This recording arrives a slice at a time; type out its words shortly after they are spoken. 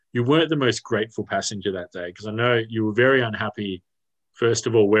you weren't the most grateful passenger that day, because I know you were very unhappy, first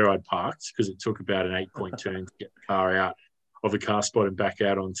of all, where I'd parked, because it took about an 8-point turn to get the car out of the car spot and back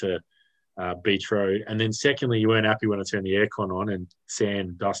out onto Beach Road. And then secondly, you weren't happy when I turned the aircon on and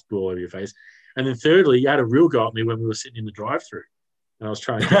sand, dust blew all over your face. And then thirdly, you had a real go at me when we were sitting in the drive-through and I was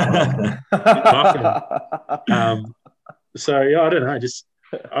trying to get my so, yeah, I don't know.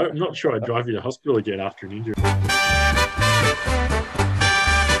 I'm not sure I'd drive you to hospital again after an injury.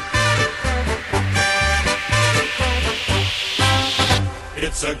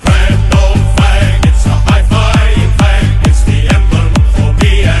 It's a grand old flag, it's a high-flying flag, it's the emblem for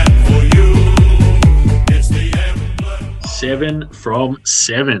me and for you. It's the emblem. 7 from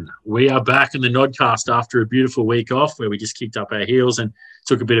 7. We are back in the Nodcast after a beautiful week off where we just kicked up our heels and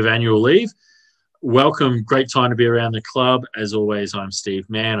took a bit of annual leave. Welcome. Great time to be around the club. As always, I'm Steve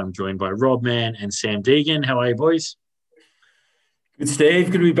Mann. I'm joined by Rob Mann and Sam Deegan. How are you, boys? Good,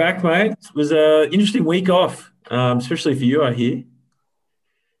 Steve. Good to be back, mate. It was an interesting week off, especially for you, I hear.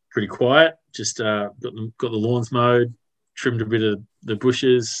 Pretty quiet. Just got the lawns mowed, trimmed a bit of the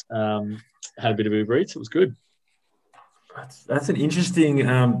bushes, had a bit of Uber Eats. It was good. That's an interesting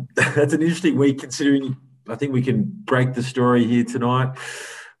week, considering I think we can break the story here tonight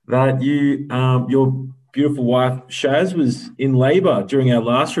that your beautiful wife Shaz was in labour during our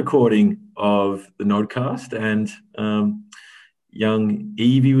last recording of the Nodcast, and young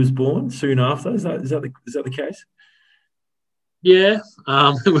Evie was born soon after. Is that the case? Yeah,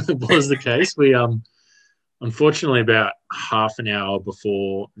 it was the case. We unfortunately, about half an hour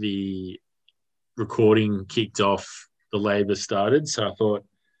before the recording kicked off, the labour started. So I thought,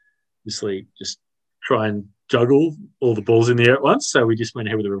 obviously, just try and juggle all the balls in the air at once. So we just went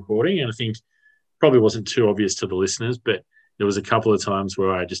ahead with the recording, and I think probably wasn't too obvious to the listeners, but there was a couple of times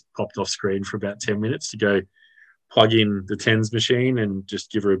where I just popped off screen for about 10 minutes to go plug in the TENS machine and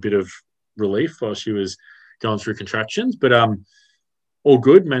just give her a bit of relief while she was going through contractions. But all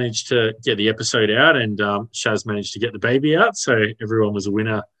good, managed to get the episode out, and Shaz managed to get the baby out. So everyone was a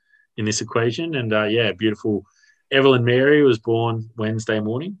winner in this equation. And beautiful Evelyn Mary was born Wednesday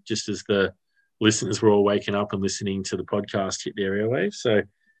morning, just as the listeners were all waking up and listening to the podcast hit their airwaves. So,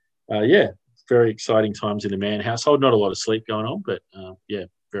 very exciting times in the Mann household. Not a lot of sleep going on, but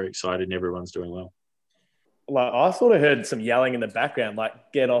very excited and everyone's doing well. Like, I sort of heard some yelling in the background,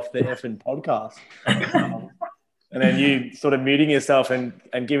 like, get off the effing podcast. And then you sort of muting yourself and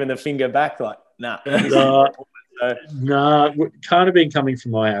giving the finger back, like, nah. Can't have been coming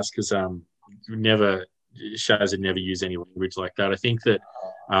from my house because Shaz had never used any language like that. I think that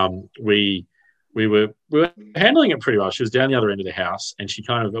we were handling it pretty well. She was down the other end of the house, and she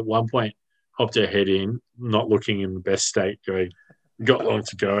kind of at one point popped her head in, not looking in the best state, going, got long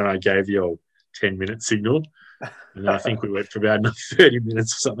to go, and I gave the old 10-minute signal. And I think we went for about another 30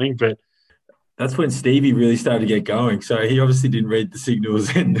 minutes or something, but that's when Stevie really started to get going. So he obviously didn't read the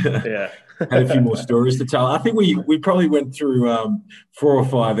signals and had a few more stories to tell. I think we probably went through 4 or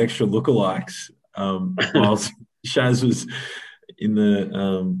 5 extra lookalikes whilst Shaz was in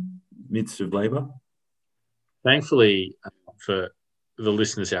the midst of labour. Thankfully, for the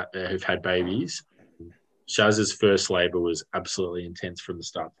listeners out there who've had babies, Shaz's first labour was absolutely intense from the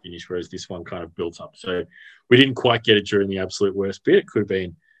start to finish, whereas this one kind of built up. So we didn't quite get it during the absolute worst bit. It could have been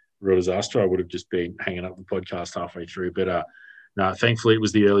a real disaster. I would have just been hanging up the podcast halfway through. But no, thankfully it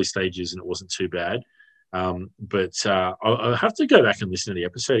was the early stages and it wasn't too bad. But I'll have to go back and listen to the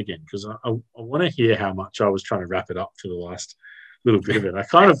episode again because I want to hear how much I was trying to wrap it up for the last little bit of it. I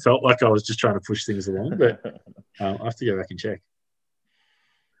kind of felt like I was just trying to push things along, but I'll have to go back and check.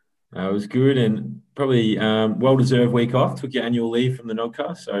 It was good and probably well-deserved week off. Took your annual leave from the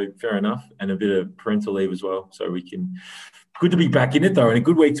Nodcast, so fair enough, and a bit of parental leave as well. So we can. Good to be back in it though, and a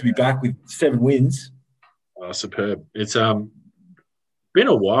good week to be back with 7 wins. Oh, superb! It's been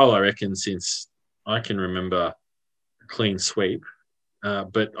a while, I reckon, since I can remember a clean sweep.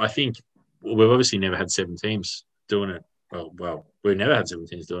 But I think we've obviously never had 7 teams doing it. Well, we've never had 7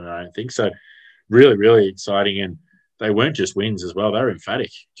 teams doing it. I don't think so. Really, really exciting and. They weren't just wins as well. They were emphatic,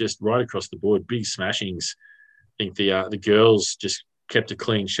 just right across the board. Big smashings. I think the girls just kept a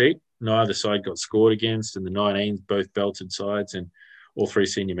clean sheet. Neither side got scored against, and the 19s both belted sides, and all 3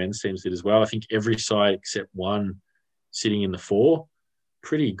 senior men's teams did as well. I think every side except one sitting in the 4.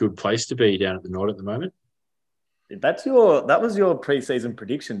 Pretty good place to be down at the Nod at the moment. That was your pre-season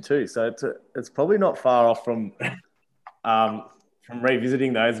prediction too. So it's probably not far off from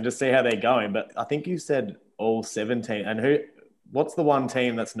revisiting those and just see how they're going. But I think you said all 17. And what's the one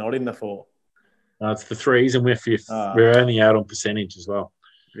team that's not in the 4? It's the 3s, and we're 5th. We're only out on percentage as well.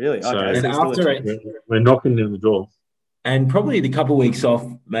 Really? So okay. we're knocking on the door. And probably the couple of weeks off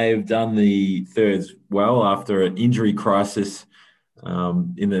may have done the thirds well after an injury crisis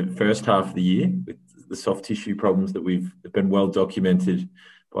in the first half of the year with the soft tissue problems that we've been well documented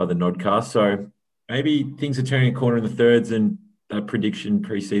by the Nodcast. So maybe things are turning a corner in the thirds and that prediction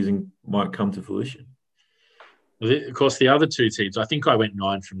pre-season might come to fruition. Of course, the other two teams, I think I went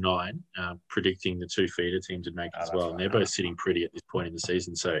 9 from 9, predicting the two feeder teams would make it as well. Right. And they're both sitting pretty at this point in the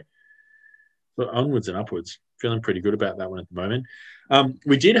season. So onwards and upwards. Feeling pretty good about that one at the moment.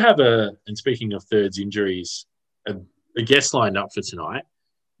 We did have and speaking of thirds injuries, a guest lined up for tonight.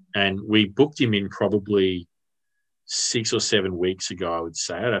 And we booked him in probably 6 or 7 weeks ago, I would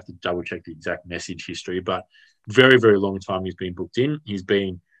say. I'd have to double check the exact message history, but very, very long time he's been booked in. He's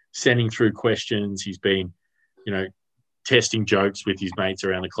been sending through questions. He's been, testing jokes with his mates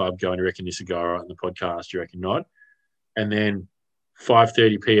around the club, going, you reckon this would go all right on the podcast? You reckon not? And then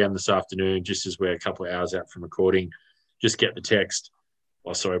 5:30 p.m. this afternoon, just as we're a couple of hours out from recording, just get the text.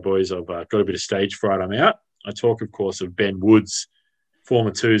 Oh, sorry, boys, I've got a bit of stage fright. I'm out. I talk, of course, of Ben Woods, former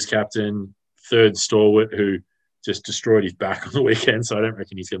twos captain, third stalwart, who just destroyed his back on the weekend, so I don't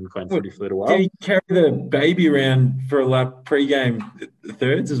reckon he's going to be playing footy for a little while. Did he carry the baby around for a lap pre-game the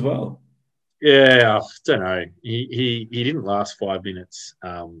thirds as well? Yeah, I don't know. He didn't last 5 minutes,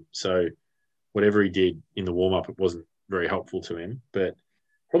 so whatever he did in the warm-up, it wasn't very helpful to him. But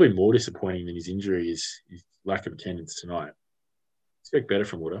probably more disappointing than his injury is his lack of attendance tonight. Expect better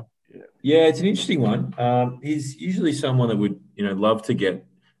from Woodall. Yeah, it's an interesting one. He's usually someone that would, love to get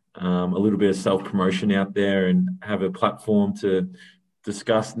a little bit of self-promotion out there and have a platform to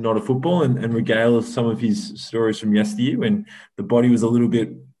discuss not a football and regale us some of his stories from yesteryear when the body was a little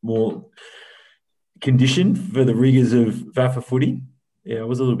bit more conditioned for the rigours of VAFA footy. Yeah, I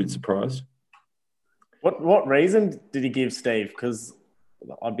was a little bit surprised. What reason did he give, Steve? Because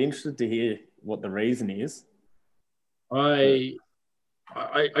I'd be interested to hear what the reason is. I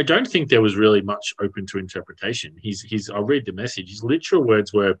don't think there was really much open to interpretation. I'll read the message. His literal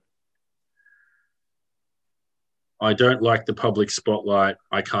words were, I don't like the public spotlight.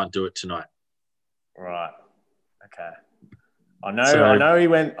 I can't do it tonight. Right. Okay. I know he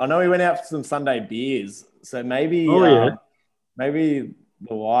went out for some Sunday beers. So maybe maybe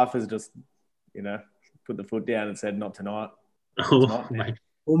the wife has just, put the foot down and said not tonight. Well,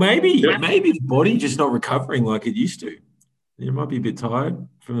 maybe the body just not recovering like it used to. You might be a bit tired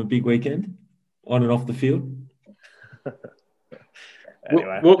from a big weekend on and off the field.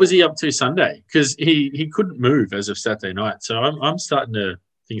 Anyway. What was he up to Sunday? Because he couldn't move as of Saturday night. So I'm starting to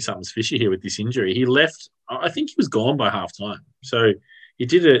think something's fishy here with this injury. He left. I think he was gone by half time. So he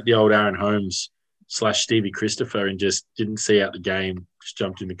did the old Aaron Holmes / Stevie Christopher and just didn't see out the game. Just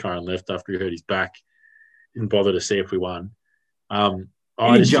jumped in the car and left after he hurt his back. Didn't bother to see if we won. He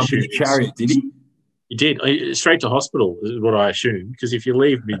didn't jump in the chariot, did he? He did. Straight to hospital is what I assumed, because if you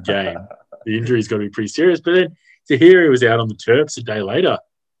leave mid-game, the injury's got to be pretty serious. But then to hear he was out on the Terps a day later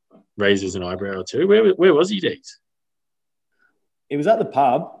raises an eyebrow or two. Where was he, Deegs? He was at the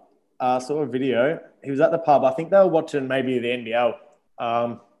pub. I saw a video. He was at the pub. I think they were watching maybe the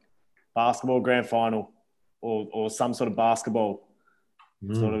NBL basketball grand final or some sort of basketball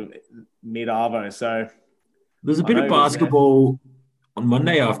sort of mid-arvo. So there's a bit of basketball on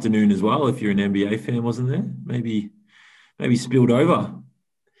Monday afternoon as well, if you're an NBA fan, wasn't there? Maybe spilled over.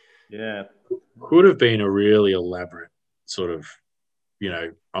 Yeah. Could have been a really elaborate sort of,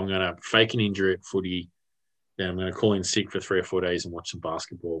 I'm going to fake an injury at footy, then I'm going to call in sick for 3 or 4 days and watch some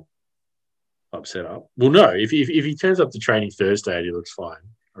basketball. Upset up. Well, no, if he turns up to training Thursday and he looks fine,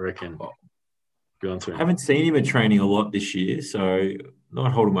 I reckon be on to him. I haven't seen him at training a lot this year, so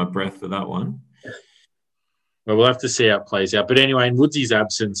not holding my breath for that one. Well, we'll have to see how it plays out. But anyway, in Woodsy's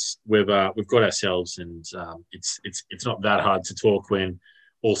absence, we've got ourselves, and it's not that hard to talk when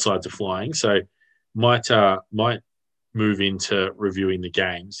all sides are flying. So might move into reviewing the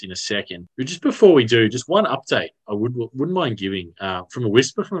games in a second. But just before we do, just one update I wouldn't mind giving from a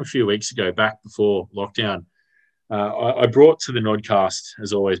whisper from a few weeks ago, back before lockdown. I brought to the Nodcast,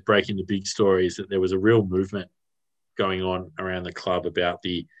 as always, breaking the big stories, that there was a real movement going on around the club about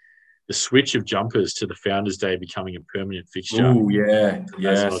the switch of jumpers to the Founders Day becoming a permanent fixture. Oh, yeah.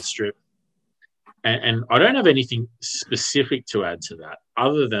 Mazenod strip. And I don't have anything specific to add to that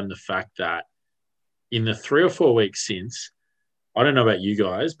other than the fact that in the 3 or 4 weeks since, I don't know about you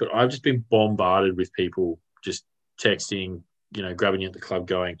guys, but I've just been bombarded with people just texting, grabbing at the club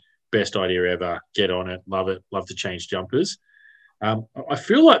going, best idea ever, get on it, love to change jumpers. I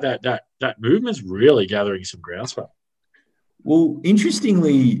feel like that movement's really gathering some groundswell. Well,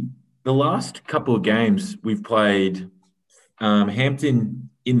 interestingly, the last couple of games we've played Hampton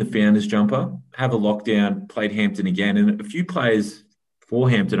in the Founders jumper, have a lockdown, played Hampton again. And a few players for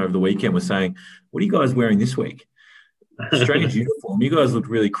Hampton over the weekend were saying, what are you guys wearing this week? Strange uniform. You guys looked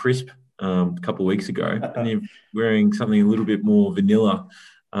really crisp a couple of weeks ago. And you're wearing something a little bit more vanilla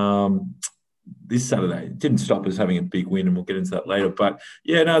this Saturday. It didn't stop us having a big win, and we'll get into that later. But,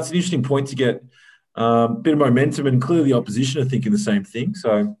 yeah, no, it's an interesting point to get a bit of momentum, and clearly the opposition are thinking the same thing.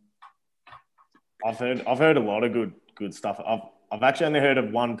 So I've heard a lot of good stuff. I've actually only heard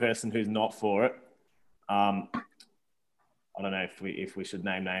of one person who's not for it. I don't know if we should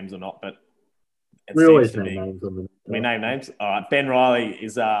name names or not, but we always name names on them. We name names. All right, Ben Riley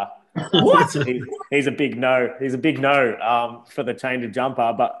is what? He's a big no. He's a big no for the change of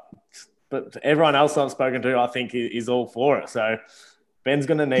jumper, but everyone else I've spoken to, I think, is all for it. So Ben's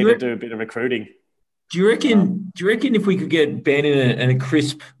going to need to do a bit of recruiting. Do you reckon if we could get Ben in a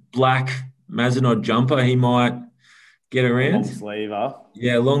crisp black Mazenod jumper, he might get around? Long sleeve, huh?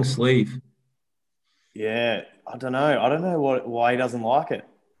 Yeah, long sleeve. Yeah, I don't know why he doesn't like it.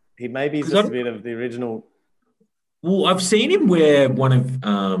 Maybe he's just a bit of the original. Well, I've seen him wear one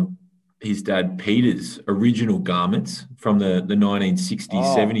of his dad Peter's original garments from the 1960s,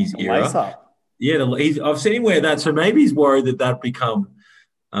 70s era. Lace up. Yeah, I've seen him wear that. So maybe he's worried that become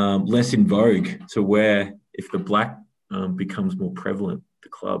less in vogue to wear if the black becomes more prevalent at the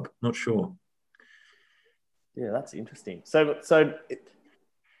club. Not sure. Yeah, that's interesting. So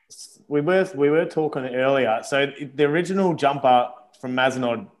we were talking earlier. So the original jumper from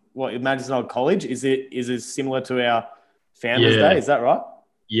Mazenod, Mazenod College, is it similar to our Founders Day? Is that right?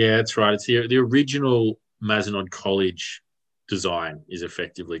 Yeah, that's right. It's the original Mazenod College design is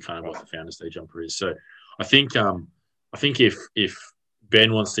effectively kind of what the Founders Day jumper is. So I think if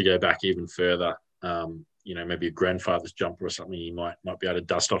Ben wants to go back even further, maybe a grandfather's jumper or something, he might be able to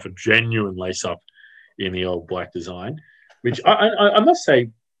dust off a genuine lace up in the old black design, which I must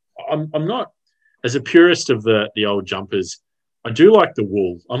say, I'm not, as a purist of the old jumpers, I do like the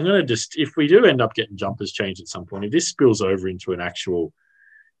wool. I'm going to if we do end up getting jumpers changed at some point, if this spills over into an actual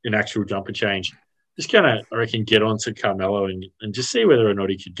jumper change, just kind of, I reckon, get onto Carmelo and just see whether or not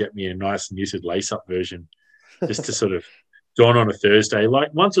he could get me a nice knitted lace-up version just to sort of don on a Thursday.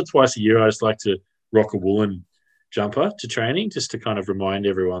 Like once or twice a year, I just like to rock a woolen jumper to training just to kind of remind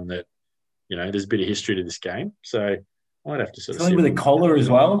everyone that, there's a bit of history to this game. So I might have to sort of something with a collar as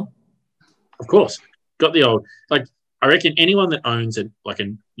well. Of course. Got the old, I reckon anyone that owns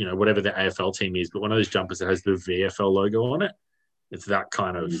whatever the AFL team is, but one of those jumpers that has the VFL logo on it, it's that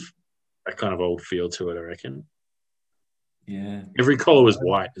kind of old feel to it, I reckon. Yeah. Every collar was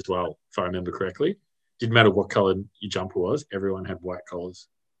white as well, if I remember correctly. Didn't matter what color your jumper was, everyone had white collars.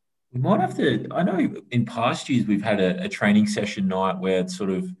 We might have to, I know in past years we've had a training session night where it's sort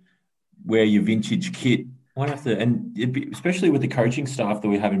of wear your vintage kit. Might have to, and especially with the coaching staff that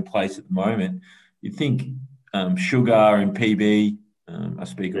we have in place at the moment, you'd think Sugar and PB, I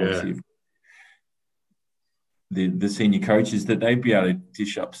speak obviously of the senior coaches, that they'd be able to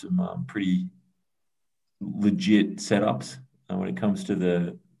dish up some pretty legit setups when it comes to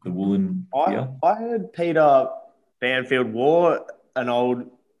the woolen gear. I heard Peter Banfield wore an old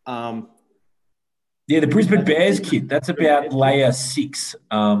the Brisbane Bears kit. That's about layer 6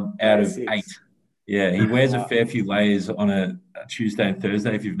 out of 8. Yeah, he wears a fair few layers on a Tuesday and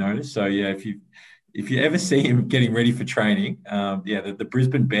Thursday, if you've noticed. So yeah, if you ever see him getting ready for training, the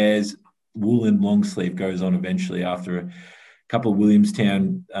Brisbane Bears woolen long sleeve goes on eventually after a couple of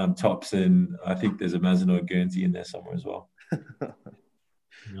Williamstown tops, and I think there's a Mazenod Guernsey in there somewhere as well.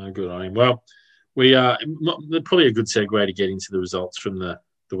 No, good on him. Well, we probably a good segue to get into the results from the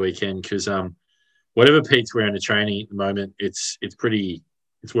weekend, because whatever Pete's wearing to training at the moment, it's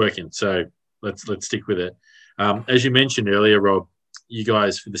working. So let's stick with it. As you mentioned earlier, Rob, you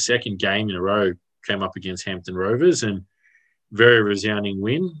guys for the second game in a row came up against Hampton Rovers, and very resounding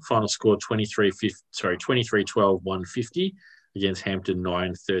win. Final score 23-12, 150 against Hampton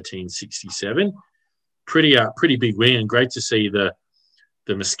 9-13-67. Pretty big win, and great to see the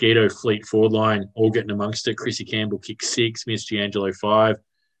Mosquito Fleet forward line all getting amongst it. Chrissy Campbell kicked 6, Miss Giangelo 5.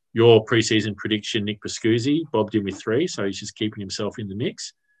 Your preseason prediction, Nick Pascuzzi, bobbed in with 3, so he's just keeping himself in the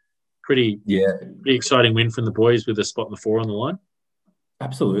mix. Pretty exciting win from the boys with a spot in the 4 on the line.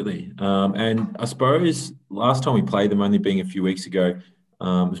 Absolutely. And I suppose last time we played them, only being a few weeks ago, it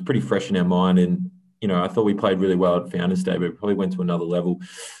was pretty fresh in our mind. And, I thought we played really well at Founders Day, but we probably went to another level,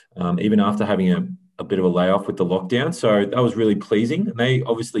 even after having a bit of a layoff with the lockdown. So that was really pleasing. And they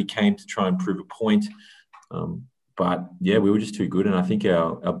obviously came to try and prove a point. But, yeah, we were just too good. And I think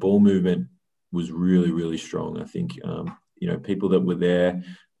our ball movement was really, really strong. I think, people that were there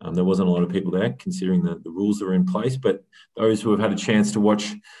There wasn't a lot of people there, considering the rules that were in place. But those who have had a chance to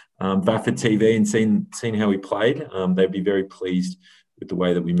watch Baffert TV and seen how he played, they'd be very pleased with the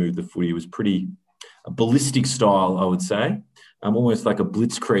way that we moved the footy. It was pretty a ballistic style, I would say, almost like a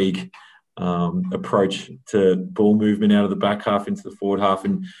blitzkrieg approach to ball movement out of the back half into the forward half,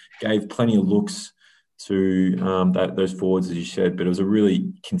 and gave plenty of looks to those forwards, as you said. But it was a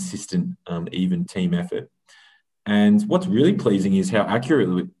really consistent, even team effort. And what's really pleasing is how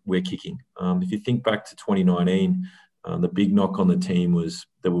accurately we're kicking. If you think back to 2019, the big knock on the team was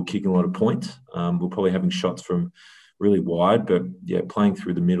that we're kicking a lot of points. We're probably having shots from really wide, but yeah, playing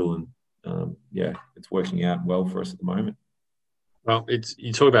through the middle, and it's working out well for us at the moment. Well,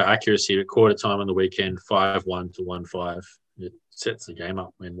 you talk about accuracy at quarter time on the weekend, 5-1 to 1-5. It sets the game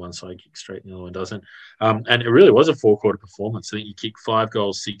up when one side kicks straight and the other one doesn't. And it really was a 4-quarter performance. I think you kicked 5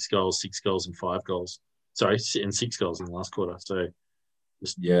 goals, 6 goals, 6 goals, and 5 goals. Sorry, and 6 goals in the last quarter. So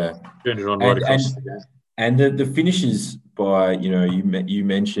just turned it on right across the game. And the finishes by, you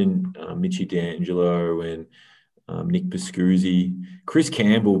mentioned Mitchy D'Angelo and Nick Pascuzzi. Chris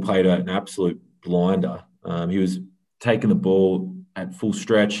Campbell played an absolute blinder. He was taking the ball at full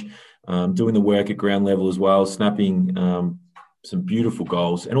stretch, doing the work at ground level as well, snapping some beautiful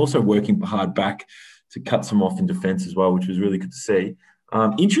goals, and also working hard back to cut some off in defence as well, which was really good to see.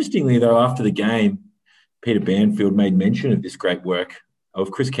 Interestingly, though, after the game, Peter Banfield made mention of this great work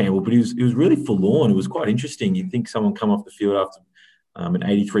of Chris Campbell, but he was really forlorn. It was quite interesting. You'd think someone come off the field after an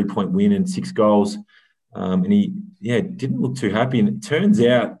 83-point win and 6 goals, and he didn't look too happy. And it turns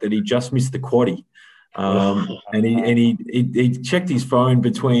out that he just missed the quaddie. And he checked his phone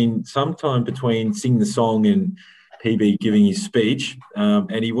sometime between sing the song and PB giving his speech,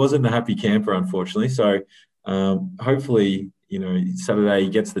 and he wasn't a happy camper, unfortunately. So hopefully, Saturday he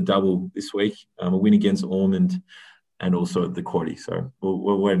gets the double this week, a win against Ormond and also the quaddie. So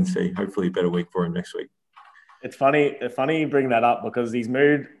we'll wait and see. Hopefully a better week for him next week. It's funny you bring that up, because his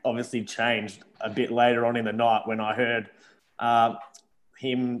mood obviously changed a bit later on in the night when I heard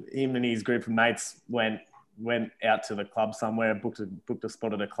him and his group of mates went out to the club somewhere, booked a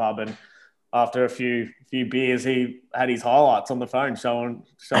spot at a club, and after a few beers, he had his highlights on the phone showing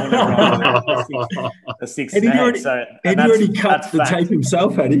everyone a six snag. He already cut the tape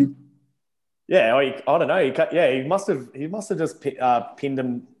himself, had he? Yeah, I don't know. He must have just pinned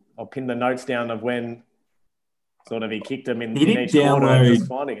the notes down of when sort of he kicked him in each quarter and just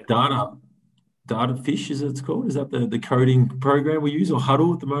finding it. Data Fish, is it's called? Is that the coding program we use, or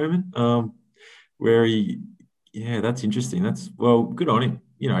Huddle at the moment? Where that's interesting. Well, good on him.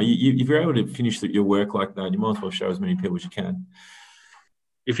 If you're able to finish your work like that, you might as well show as many people as you can.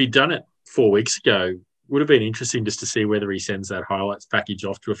 If he'd done it 4 weeks ago, would have been interesting just to see whether he sends that highlights package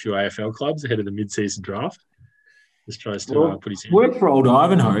off to a few AFL clubs ahead of the mid-season draft. Just tries to put his hand. Work for old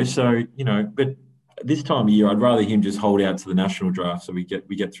Ivanhoe, so but this time of year, I'd rather him just hold out to the national draft so we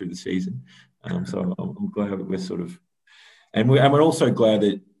get through the season. So I'm glad that we're sort of, and we're also glad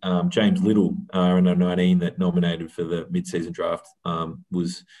that James Little, under 19, that nominated for the mid-season draft,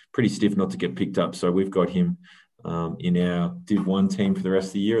 was pretty stiff not to get picked up. So we've got him in our Div 1 team for the rest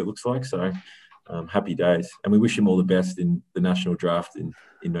of the year, it looks like. So happy days. And we wish him all the best in the national draft in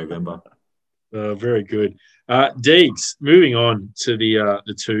November. Very good. Deegs, moving on to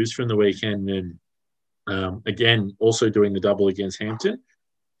the twos from the weekend, and again, also doing the double against Hampton.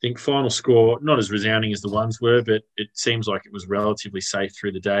 I think final score, not as resounding as the ones were, but it seems like it was relatively safe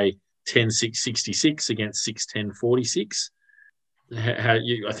through the day. 10-6-66 against 6-10-46.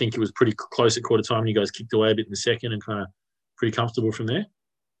 I think it was pretty close at quarter time. You guys kicked away a bit in the second and kind of pretty comfortable from there.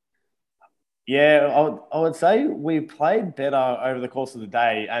 Yeah, I would say we played better over the course of the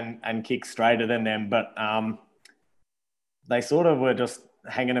day and kicked straighter than them, but they sort of were just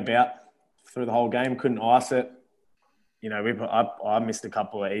hanging about through the whole game, couldn't ice it. I missed a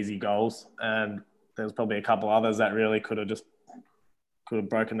couple of easy goals, and there was probably a couple others that really could have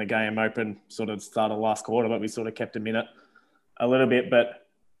broken the game open sort of start of last quarter, but we sort of kept them in it a little bit. But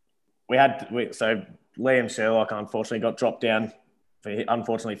so Liam Sherlock unfortunately got dropped down,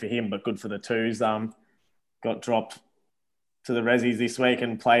 unfortunately for him, but good for the twos. Got dropped to the Rezzies this week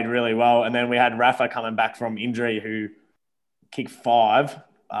and played really well. And then we had Rafa coming back from injury, who kicked 5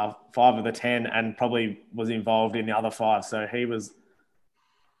 of the 10 and probably was involved in the other 5. So he was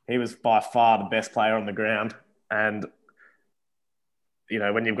by far the best player on the ground. And,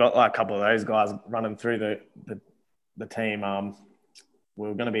 when you've got like a couple of those guys running through the team,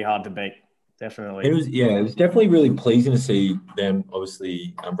 we're going to be hard to beat. Definitely. It was definitely really pleasing to see them.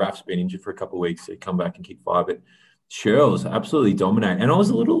 Obviously, Raf's been injured for a couple of weeks, so he come back and kick 5. But Sherles absolutely dominate. And I was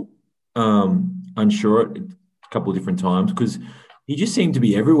a little unsure at a couple of different times because he just seemed to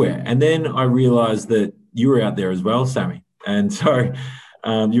be everywhere. And then I realised that you were out there as well, Sammy. And so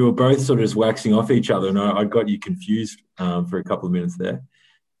you were both sort of just waxing off each other, and I got you confused for a couple of minutes there.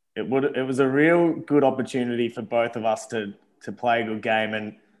 It was a real good opportunity for both of us to play a good game,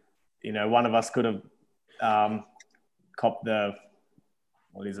 and one of us could have copped the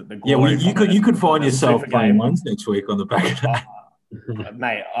the glory. Yeah, you could find yourself playing ones next week on the back of that.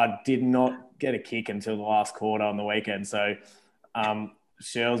 Mate, I did not get a kick until the last quarter on the weekend, so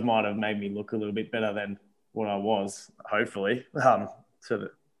Shells might have made me look a little bit better than what I was, hopefully, to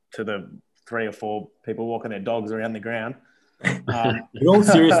the 3 or 4 people walking their dogs around the ground. In all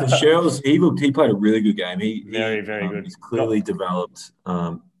seriousness, Shells, he played a really good game. Very good. He's clearly developed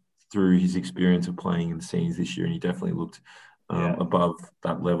through his experience of playing in the seniors this year, and he definitely looked above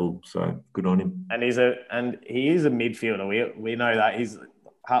that level. So good on him. And he is a midfielder. We know that he's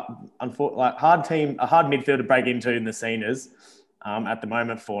a hard midfield to break into in the seniors at the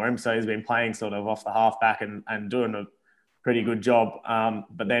moment for him. So he's been playing sort of off the half back and doing a pretty good job.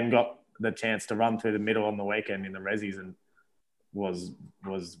 But then got the chance to run through the middle on the weekend in the Rezzies and was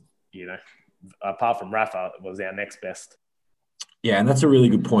apart from Rafa, was our next best. Yeah, and that's a really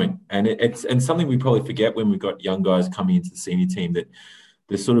good point. And it's something we probably forget when we've got young guys coming into the senior team, that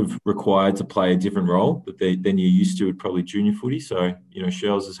they're sort of required to play a different role than you're used to at probably junior footy. So,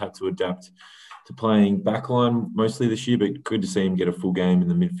 Shells has had to adapt to playing backline mostly this year, but good to see him get a full game in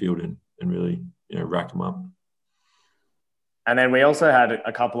the midfield and really, rack them up. And then we also had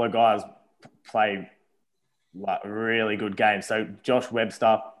a couple of guys play like really good games. So Josh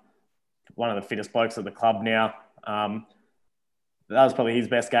Webster, one of the fittest blokes at the club now. That was probably his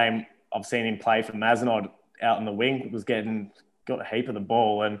best game I've seen him play for Mazenod out in the wing. Got a heap of the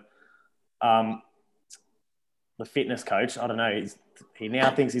ball. And the fitness coach, I don't know, he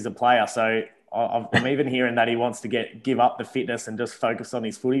now thinks he's a player. So I'm even hearing that he wants to give up the fitness and just focus on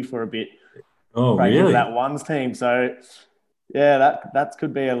his footy for a bit. Oh, break really? Into that ones team. So, yeah, that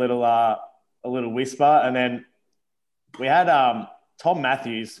could be a little whisper. And then we had Tom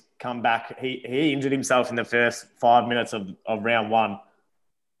Matthews come back. He injured himself in the first 5 minutes of round 1.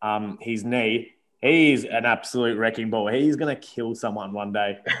 His knee. He's an absolute wrecking ball. He's going to kill someone one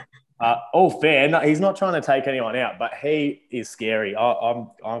day. All fair. No, he's not trying to take anyone out, but he is scary.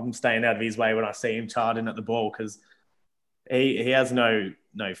 I'm staying out of his way when I see him charging at the ball because he has no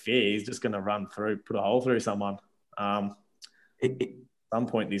fear. He's just going to run through, put a hole through someone. Some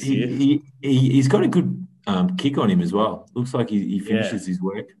point this year. He's got a good kick on him as well. Looks like he finishes his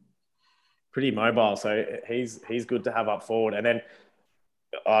work. Pretty mobile, so he's good to have up forward. And then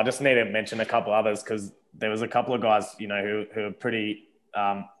I just need to mention a couple others because there was a couple of guys, who are pretty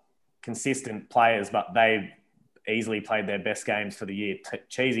consistent players, but they easily played their best games for the year.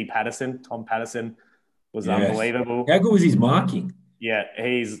 Tom Patterson was unbelievable. How good was his marking? Yeah,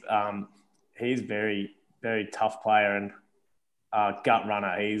 he's very, very tough player and gut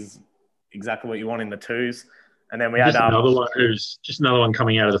runner. He's exactly what you want in the twos. And then we had another one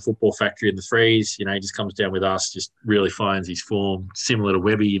coming out of the football factory in the threes. He just comes down with us, just really finds his form. Similar to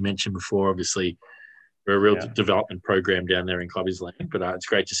Webby, you mentioned before. Obviously, we're a real development program down there in Clubby's Land. But it's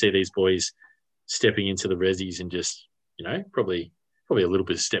great to see these boys stepping into the Rezzies and just, probably a little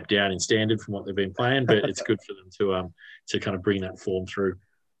bit of step down in standard from what they've been playing. But it's good for them to kind of bring that form through.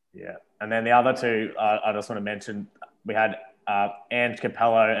 Yeah, and then the other two, I just want to mention, we had Ange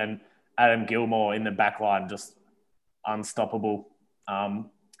Capello and Adam Gilmore in the back line, just unstoppable.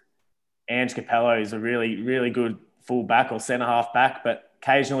 Ange Capello is a really, really good full back or centre half back, but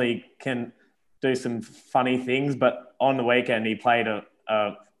occasionally can do some funny things. But on the weekend, he played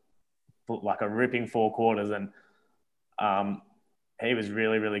a ripping 4 quarters, and he was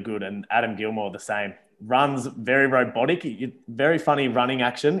really, really good. And Adam Gilmore the same. Runs very robotic, very funny running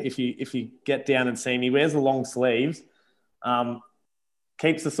action. If you get down and see him, he wears the long sleeves.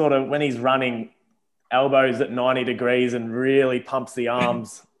 Keeps the sort of, when he's running, elbows at 90 degrees and really pumps the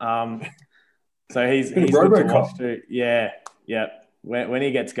arms. So he's good to watch too. Yeah. When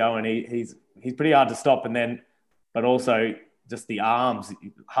he gets going, he's pretty hard to stop, but also just the arms.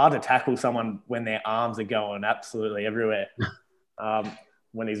 Hard to tackle someone when their arms are going absolutely everywhere.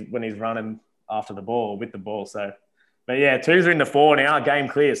 When he's running after the ball, with the ball. So, but yeah, 2s are in the 4 now, game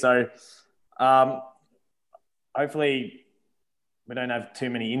clear. So, hopefully we don't have too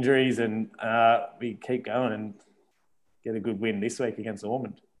many injuries and we keep going and get a good win this week against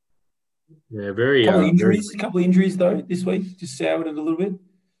Ormond. Yeah, very. A couple of injuries though this week, just soured it a little bit.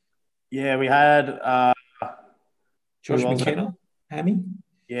 Yeah, we had Josh McKenna, hammy.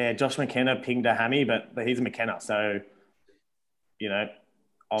 Yeah, Josh McKenna pinged a hammy, but he's a McKenna, so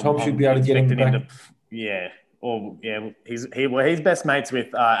Tom should be able to get him back. he's best mates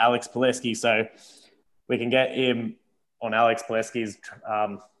with Alex Pileski, so we can get him on Alex Pileski's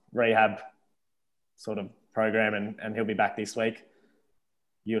rehab sort of program, and he'll be back this week.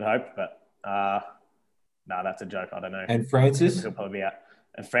 You'd hope, but no, that's a joke. I don't know. And Francis? He'll probably be out.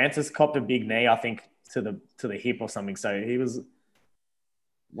 And Francis copped a big knee, I think, to the hip or something. So he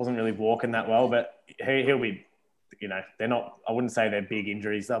wasn't really walking that well, but he'll be, they're not. I wouldn't say they're big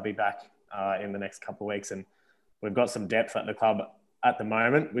injuries. They'll be back in the next couple of weeks, and we've got some depth at the club at the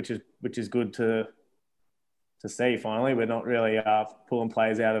moment, which is good to see. Finally, we're not really pulling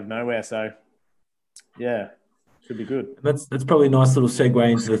players out of nowhere. So yeah, should be good. That's probably a nice little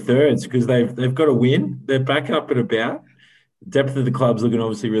segue into the thirds, because they've got a win. They're back up and about. The depth of the club's looking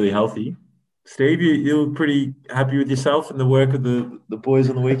obviously really healthy. Steve, you look pretty happy with yourself and the work of the boys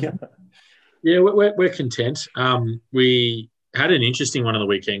on the weekend? Yeah, we're content. We had an interesting one on the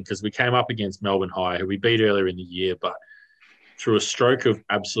weekend because we came up against Melbourne High, who we beat earlier in the year, but through a stroke of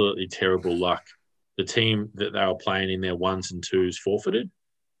absolutely terrible luck, the team that they were playing in their ones and twos forfeited.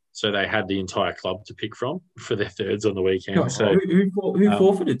 So they had the entire club to pick from for their thirds on the weekend. Oh, so who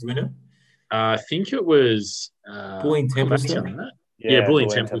forfeited, do we know? I think it was Bullying Templestowe. Bullying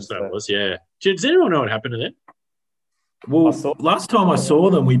Templestowe was, yeah. Does anyone know what happened to them? Well, last time I saw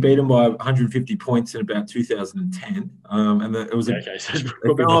them, we beat them by 150 points in about 2010. And it was so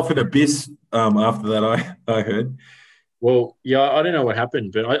they fell off an abyss after that, I heard. Well, yeah, I don't know what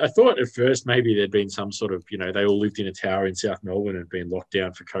happened, but I thought at first maybe there'd been some sort of, they all lived in a tower in South Melbourne and had been locked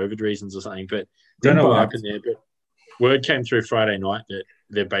down for COVID reasons or something, but don't know what happened there. But word came through Friday night that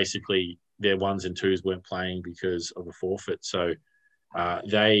they're basically, their ones and twos weren't playing because of a forfeit. So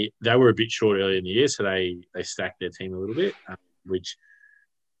they were a bit short earlier in the year, so they stacked their team a little bit, which,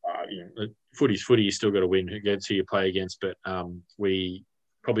 footy's footy, you still got to win against who you play against, but we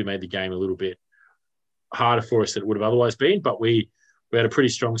probably made the game a little bit harder for us than it would have otherwise been, but we had a pretty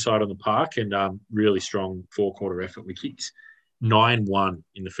strong side on the park and really strong four-quarter effort. We kicked 9-1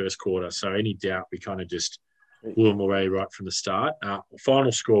 in the first quarter, so any doubt we kind of just blew them away right from the start.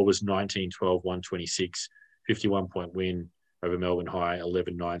 Final score was 19-12, 126, 51-point win over Melbourne High,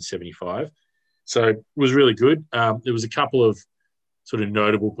 11-9, 75. So it was really good. There was a couple of sort of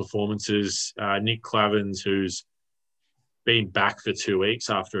notable performances. Nick Clavins, who's been back for 2 weeks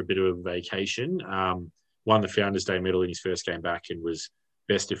after a bit of a vacation, won the Founders Day medal in his first game back and was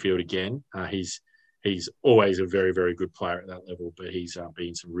best of field again. He's always a very, very good player at that level, but he's been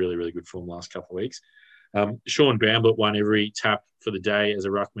in some really, really good form the last couple of weeks. Sean Bamblett won every tap for the day as a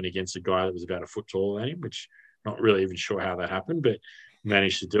ruckman against a guy that was about a foot taller than him, which not really even sure how that happened, but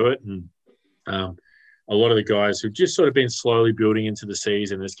managed to do it. And a lot of the guys who've just sort of been slowly building into the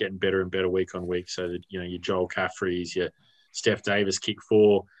season, it's getting better and better week on week. So that, your Joel Caffreys, your Steph Davis kicked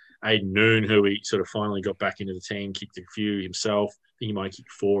 4, Aiden Noon, who he sort of finally got back into the team, kicked a few himself. I think he might kick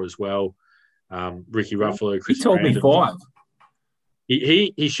 4 as well. Ricky Ruffalo, Chris He told Brandon. me 5.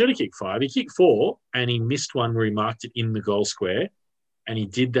 He should have kicked 5. He kicked 4 and he missed one where he marked it in the goal square. And he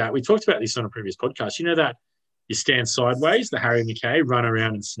did that. We talked about this on a previous podcast. You know that you stand sideways, the Harry McKay, run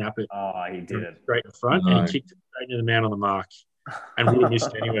around and snap it. Oh, he did it. Straight in front. No. And he kicked it straight into the man on the mark and would have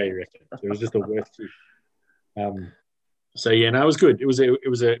missed anyway, you reckon. So it was just a worth kick. It was good. It was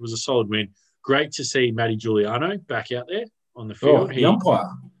a solid win. Great to see Matty Giuliano back out there on the field. The umpire.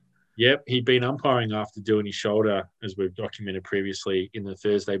 Yep, he'd been umpiring after doing his shoulder, as we've documented previously, in the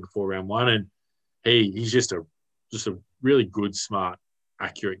Thursday before round 1, and he's just a really good, smart,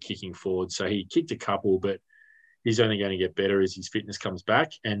 accurate kicking forward. So he kicked a couple, but he's only going to get better as his fitness comes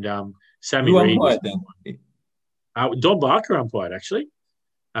back. And Sammy Reid, Don Barker umpired actually.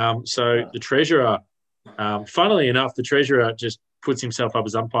 The treasurer, funnily enough, the treasurer just puts himself up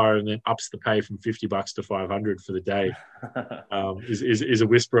as umpire and then ups the pay from $50 to $500 for the day. Is a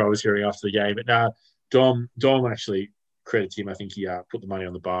whisper I was hearing after the game. But Dom actually, credit to him. I think he put the money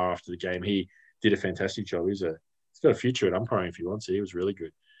on the bar after the game. He did a fantastic job. He's got a future at umpiring if he wants to. He was really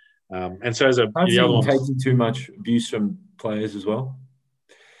good. And so as the other one, taking too much abuse from players as well.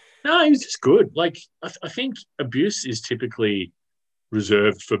 No, he was just good. Like I think abuse is typically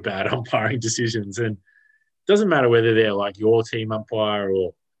reserved for bad umpiring decisions, and it doesn't matter whether they're like your team umpire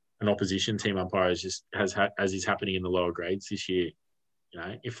or an opposition team umpire, as is happening in the lower grades this year.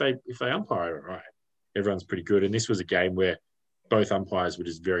 If they umpire it right, everyone's pretty good. And this was a game where both umpires were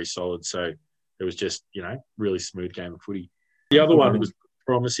just very solid. So it was just really smooth game of footy. The other one that was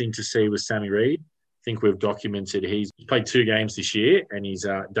promising to see was Sammy Reid. I think we've documented he's played 2 games this year and he's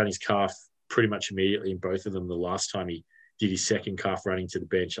done his calf pretty much immediately in both of them. The last time he did his second calf running to the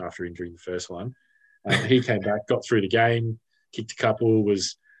bench after injuring the first one. He came back, got through the game, kicked a couple,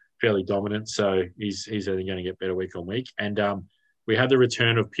 was fairly dominant. So he's only going to get better week on week. And we had the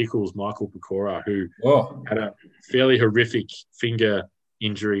return of Pickles, Michael Pecora, who had a fairly horrific finger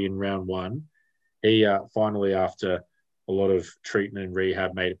injury in round one. He finally, after a lot of treatment and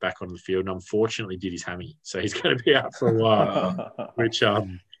rehab, made it back on the field and unfortunately did his hammy. So he's going to be out for a while, which,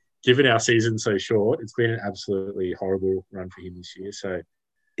 given our season so short, it's been an absolutely horrible run for him this year. So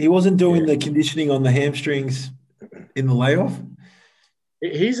he wasn't doing the conditioning on the hamstrings in the layoff?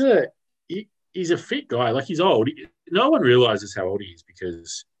 He's a fit guy. Like, he's old. No one realizes how old he is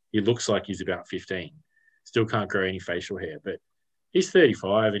because he looks like he's about 15. Still can't grow any facial hair, but he's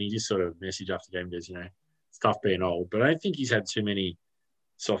 35 and he just sort of message after game goes, it's tough being old. But I don't think he's had too many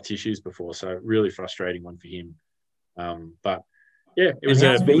soft tissues before, so really frustrating one for him. But yeah, it was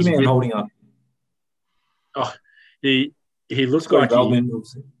how's B-Man holding up? Oh, he looked like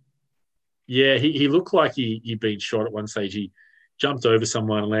he looked like he'd been shot at one stage. He jumped over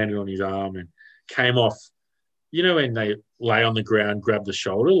someone, landed on his arm, and came off. You know when they lay on the ground, grab the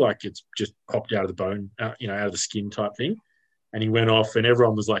shoulder, like it's just popped out of the bone, out of the skin type thing. And he went off, and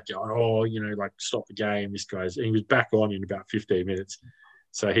everyone was like, stop the game. This guy's. And he was back on in about 15 minutes.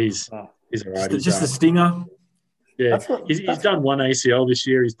 So he's all right. Just a stinger. Yeah, he's done one ACL this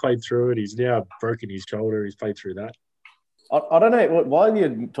year. He's played through it. He's now broken his shoulder. He's played through that. I don't know. While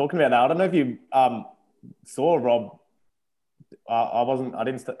you're talking about that, I don't know if you saw Rob. I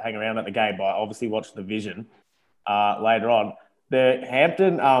didn't hang around at the game, but I obviously watched the vision later on. The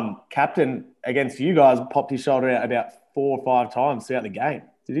Hampton captain against you guys popped his shoulder out about 4 or 5 times throughout the game.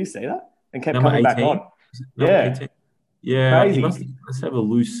 Did you see that? And kept coming 18? Back on. Yeah. 18. Yeah, he must have a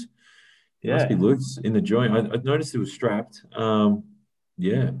loose. Must be loose in the joint. I noticed it was strapped.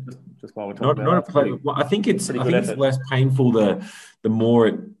 Just while we're talking about a play. Well, I think it's less painful the more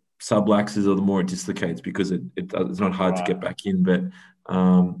it subluxes or the more it dislocates because it's not hard to get back in. But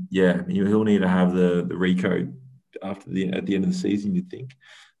he'll need to have the recode at the end of the season. You'd think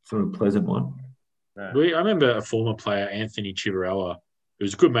it's not a pleasant one. Yeah. I remember a former player, Anthony Chivarella, who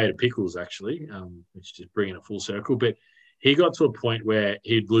was a good mate of Pickles actually, which is bringing it full circle, but. He got to a point where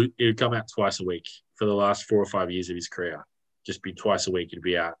he'd come out twice a week for the last 4 or 5 years of his career. Just be twice a week, he'd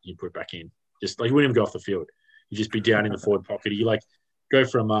be out, you'd put it back in. Just like he wouldn't even go off the field. He'd just be down in the forward pocket. He'd go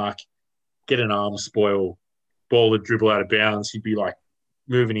for a mark, get an arm spoil, ball would dribble out of bounds. He'd be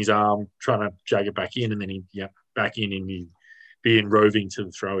moving his arm, trying to jag it back in, and then he'd back in and he'd be in roving to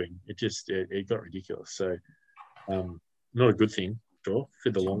the throwing. It got ridiculous. So not a good thing. Sure, for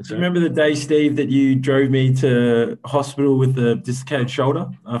the long term. Do you remember the day, Steve, that you drove me to hospital with a dislocated shoulder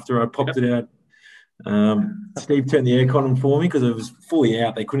after I popped it out? Steve turned the aircon on for me because it was fully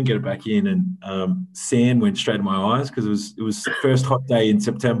out. They couldn't get it back in, and sand went straight in my eyes because it was the first hot day in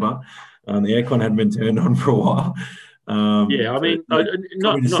September. The aircon hadn't been turned on for a while.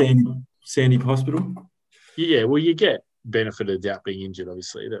 Sandy Hospital. Yeah, well, you get benefit of the doubt being injured,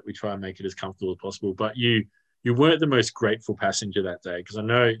 obviously, that we try and make it as comfortable as possible, but you weren't the most grateful passenger that day because I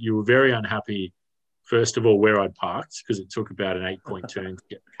know you were very unhappy, first of all, where I'd parked because it took about an 8-point turn to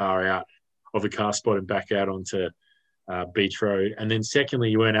get the car out of the car spot and back out onto Beach Road. And then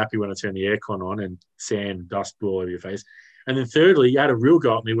secondly, you weren't happy when I turned the aircon on and sand, dust blew all over your face. And then thirdly, you had a real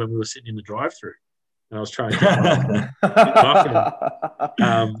go at me when we were sitting in the drive-through and I was trying to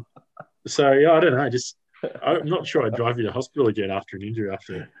So, yeah, I don't know, I'm not sure I'd drive you to hospital again after an injury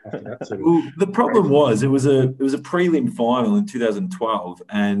after that. Sort of. Well, the problem was it was a prelim final in 2012,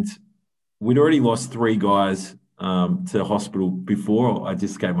 and we'd already lost 3 guys to hospital before I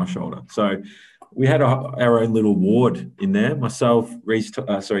dislocated my shoulder. So we had our own little ward in there. Myself,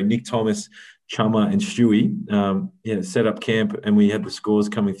 Nick Thomas, Chummer, and Stewie. Set up camp, and we had the scores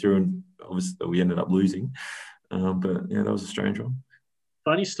coming through, and obviously we ended up losing. But yeah, that was a strange one.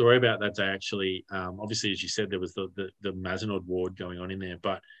 Funny story about that day, actually. Obviously, as you said, there was the Mazenod ward going on in there,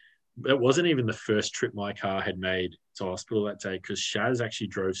 but it wasn't even the first trip my car had made to hospital that day because Shaz actually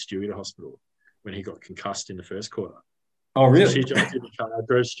drove Stewie to hospital when he got concussed in the first quarter. Oh, really? So she jumped in the car,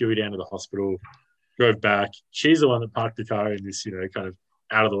 drove Stewie down to the hospital, drove back. She's the one that parked the car in this, kind of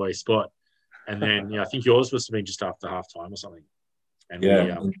out of the way spot. And then, I think yours must have been just after halftime or something. And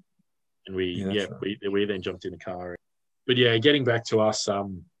we then jumped in the car. But yeah, getting back to us,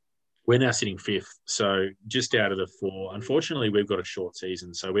 we're now sitting 5th. So just out of the 4, unfortunately, we've got a short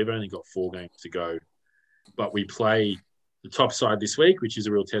season. So we've only got 4 games to go. But we play the top side this week, which is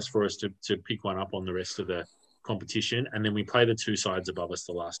a real test for us to pick one up on the rest of the competition. And then we play the 2 sides above us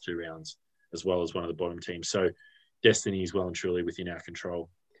the last 2 rounds, as well as one of the bottom teams. So destiny is well and truly within our control.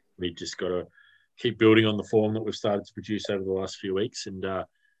 We've just got to keep building on the form that we've started to produce over the last few weeks. And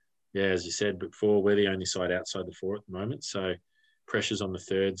as you said before, we're the only side outside the 4 at the moment. So pressures on the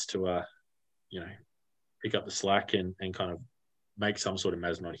thirds to, pick up the slack and kind of make some sort of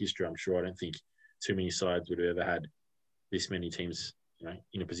Mazenod history. I'm sure I don't think too many sides would have ever had this many teams,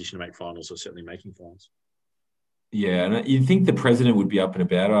 in a position to make finals or certainly making finals. Yeah, and you'd think the president would be up and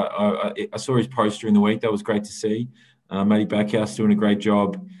about. I saw his poster in the week. That was great to see. Matty Backhouse doing a great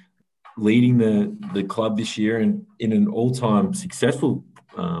job leading the club this year and in an all-time successful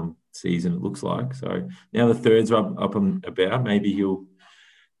season, it looks like. So now the thirds are up and about. Maybe he'll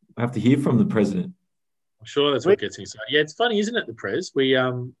have to hear from the president. I'm sure that's what gets me excited. Yeah, it's funny, isn't it, the Prez? We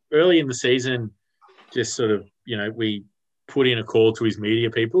early in the season just sort of, we put in a call to his media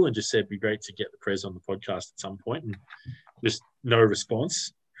people and just said it'd be great to get the Prez on the podcast at some point, and just no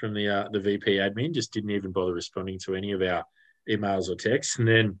response from the VP admin. Just didn't even bother responding to any of our emails or texts. And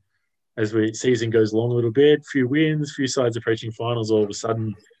then as season goes along a little bit, few wins, few sides approaching finals, all of a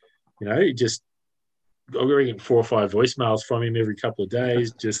sudden, just I'm getting 4 or 5 voicemails from him every couple of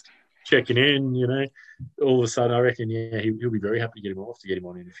days, just checking in, all of a sudden I reckon, he'll be very happy to get him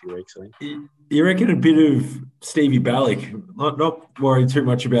on in a few weeks, I think. You reckon a bit of Stevie Ballick, not worrying too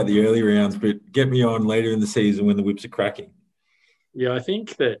much about the early rounds, but get me on later in the season when the whips are cracking? Yeah, I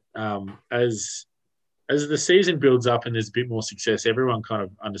think that as the season builds up and there's a bit more success, everyone kind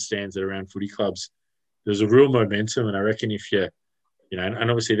of understands that around footy clubs there's a real momentum, and I reckon if you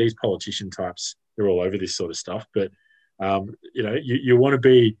and obviously these politician types, they're all over this sort of stuff, but you want to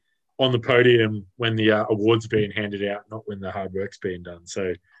be on the podium when the awards are being handed out, not when the hard work's being done.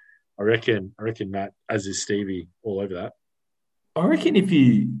 So I reckon Matt, as is Stevie, all over that. I reckon if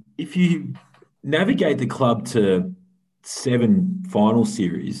you navigate the club to 7 final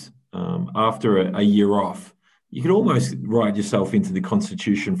series after a year off, you could almost write yourself into the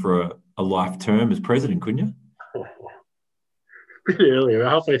constitution for a life term as president, couldn't you? Pretty early,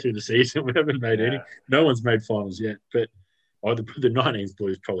 halfway through the season, we haven't made any. No one's made finals yet, but the 19s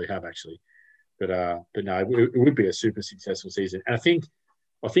boys probably have actually. But no, it would be a super successful season. And I think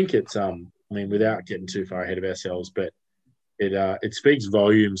it's without getting too far ahead of ourselves, but it speaks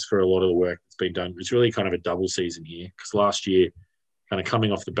volumes for a lot of the work that's been done. It's really kind of a double season here, because last year, kind of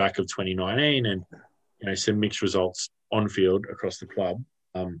coming off the back of 2019 and some mixed results on field across the club,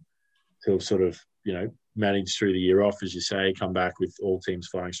 to sort of manage through the year off, as you say, come back with all teams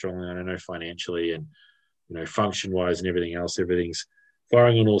firing strongly. I don't know, financially and function wise and everything else, everything's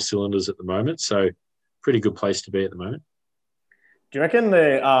firing on all cylinders at the moment. So pretty good place to be at the moment. Do you reckon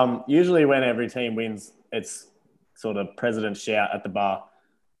usually when every team wins, it's sort of president's shout at the bar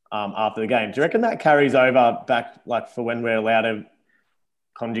after the game? Do you reckon that carries over back, like, for when we're allowed to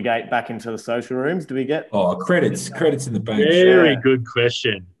conjugate back into the social rooms? Do we get credits in the bank? Very good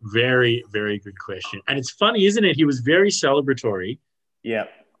question. Very, very good question. And it's funny, isn't it? He was very celebratory. Yeah.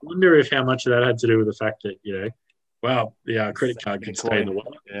 I wonder if how much of that had to do with the fact that, the credit card can stay in the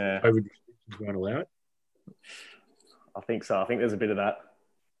wallet. Yeah. COVID restrictions won't allow it. I think so. I think there's a bit of that.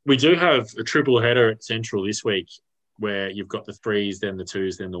 We do have a triple header at Central this week where you've got the 3s, then the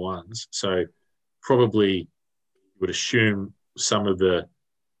 2s, then the 1s. So probably would assume some of the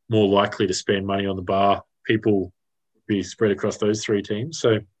more likely to spend money on the bar people be spread across those 3 teams.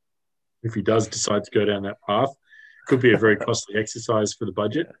 So if he does decide to go down that path, could be a very costly exercise for the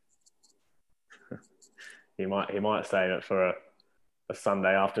budget. He might save it for a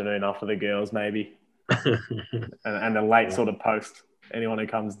Sunday afternoon after the girls, maybe, and a late sort of post. Anyone who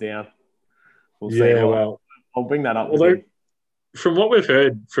comes down, we'll see. Yeah, well, I'll bring that up. Although, from what we've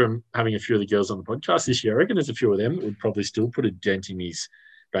heard from having a few of the girls on the podcast this year, I reckon there's a few of them that would probably still put a dent in his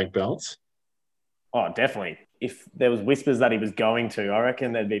bank balance. Oh, definitely. If there was whispers that he was going to, I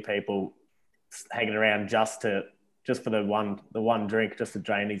reckon there'd be people hanging around just for the one drink, just to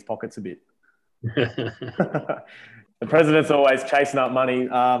drain his pockets a bit. The president's always chasing up money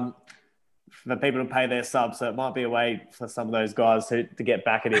for people to pay their subs, so it might be a way for some of those guys to get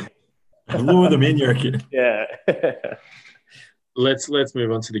back at him. Lure them in, you reckon? Yeah. Let's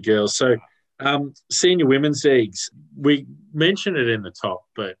move on to the girls. So, senior women's Deegs, we mentioned it in the top,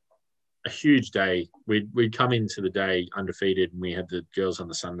 but a huge day. We'd come into the day undefeated, and we had the girls on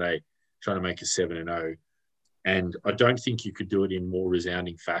the Sunday trying to make a 7-0. And I don't think you could do it in more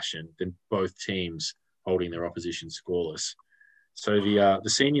resounding fashion than both teams holding their opposition scoreless. So the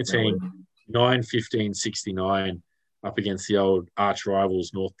senior team, 9-15-69, up against the old arch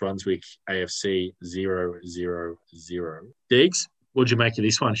rivals North Brunswick AFC 0-0-0. Deegs, what'd you make of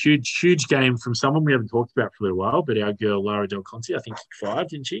this one? Huge game from someone we haven't talked about for a little while, but our girl Lara Del Conte, I think, kicked 5,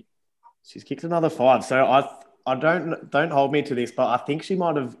 didn't she? She's kicked another 5. So I don't hold me to this, but I think she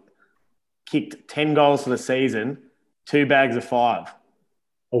might have kicked 10 goals for the season, 2 bags of 5.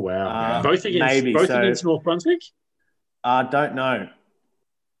 Oh wow! Both against North Brunswick. Don't know.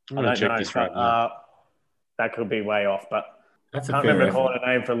 I'm I going to don't check know. this right now. That could be way off, but That's a can't fair remember effort. calling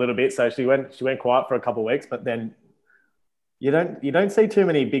her name for a little bit. So she went quiet for a couple of weeks, but then you don't see too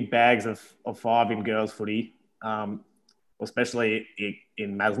many big bags of five in girls footy, especially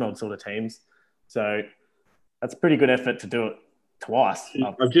in Mazenod sort of teams. So that's a pretty good effort to do it twice.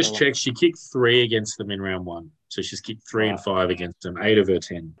 I've just checked. She kicked 3 against them in round 1. So she's kicked 3 and 5 against them, 8 of her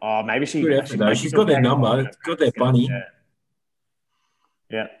 10. Oh, maybe she. Good effort, though. She's got their number. Got their bunny.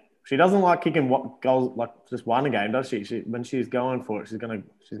 Yeah. She doesn't like kicking goals like just one a game, does she? When she's going for it, she's gonna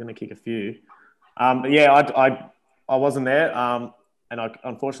kick a few. I wasn't there, and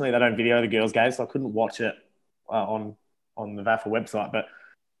unfortunately they don't video the girls' games, so I couldn't watch it on the VAFA website. But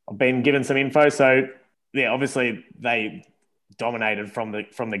I've been given some info, so yeah, obviously they dominated from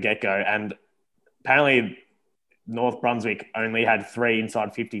the get go, and apparently North Brunswick only had 3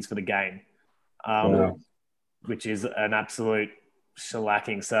 inside 50s for the game, which is an absolute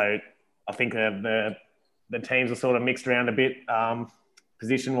shellacking. So I think the teams are sort of mixed around a bit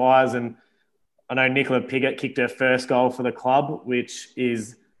position wise, and I know Nicola Piggott kicked her first goal for the club, which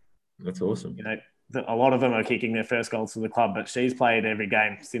is that's awesome. A lot of them are kicking their first goals for the club, but she's played every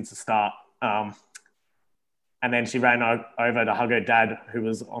game since the start. And then she ran over to hug her dad, who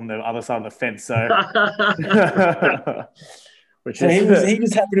was on the other side of the fence. So, he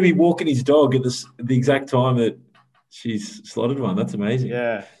just happened to be walking his dog at the exact time that she's slotted one. That's amazing.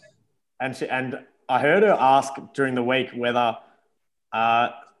 Yeah, and I heard her ask during the week whether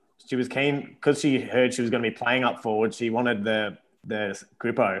she was keen, because she heard she was going to be playing up forward. She wanted the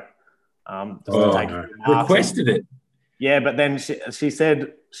grippo. Requested it. Yeah, but then she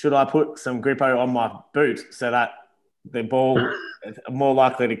said, should I put some grippo on my boot so that the ball is more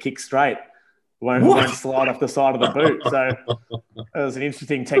likely to kick straight, won't slide off the side of the boot? So it was an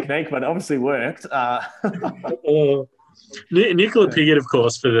interesting technique, but it obviously worked. Nicola Piggott, of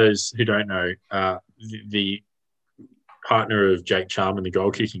course, for those who don't know, the partner of Jake Charman, the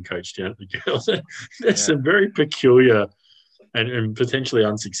goal-kicking coach down at the girls. There's some very peculiar and potentially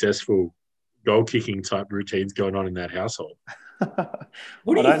unsuccessful goal-kicking type routines going on in that household.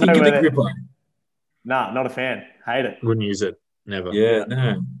 What do you think of the grippo? Nah, not a fan. Hate it. Wouldn't use it. Never. Yeah,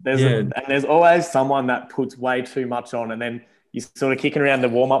 no. There's always someone that puts way too much on, and then you're sort of kicking around the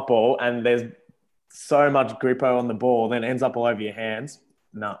warm-up ball, and there's so much grippo on the ball, then it ends up all over your hands.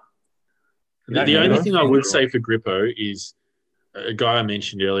 No. The only thing I would say for grippo is a guy I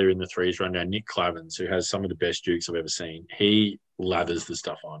mentioned earlier in the threes rundown, Nick Clavins, who has some of the best dukes I've ever seen. He lathers the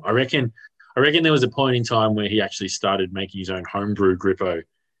stuff on. I reckon there was a point in time where he actually started making his own homebrew grippo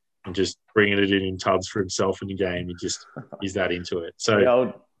and just bringing it in tubs for himself in the game. He just is that into it. So the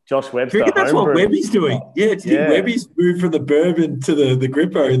old Josh Webster. That's what Webby's doing. Yeah, Webby's moved from the bourbon to the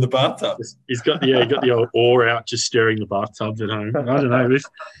grippo in the bathtub. He's got the old oar out, just stirring the bathtub at home. I don't know.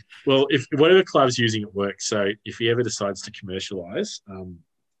 If whatever club's using it works. So if he ever decides to commercialise,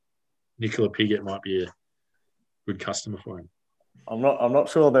 Nicola Piggott might be a good customer for him. I'm not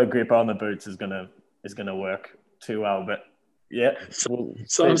sure the gripper on the boots is gonna work too well, but yeah.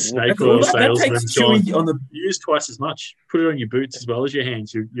 Some snake oil salesman use twice as much. Put it on your boots as well as your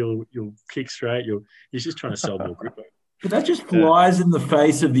hands. You'll kick straight. He's just trying to sell more gripper. But that just flies in the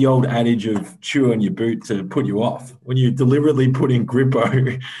face of the old adage of chew on your boot to put you off. When you deliberately put in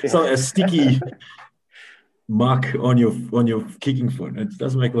grippo, it's like a sticky muck on your kicking foot. It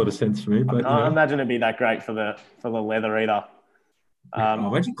doesn't make a lot of sense to me. But I can't imagine it'd be that great for the leather either.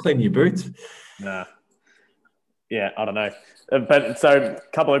 Imagine cleaning your boots. Nah. Yeah, I don't know. But so a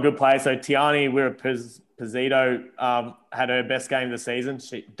couple of good players. So Tiani Wirapazito had her best game of the season.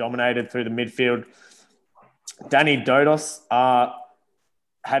 She dominated through the midfield. Danny Dodos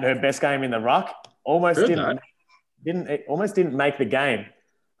had her best game in the ruck. Almost didn't make the game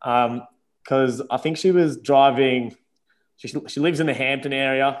because I think she was driving. She lives in the Hampton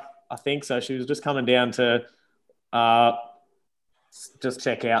area, I think. So she was just coming down to just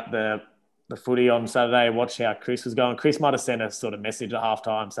check out the footy on Saturday, watch how Chris was going. Chris might have sent a sort of message at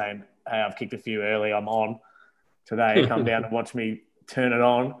halftime saying, "Hey, I've kicked a few early. I'm on today. Come down and watch me turn it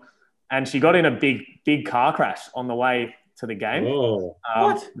on." And she got in a big car crash on the way to the game. Oh,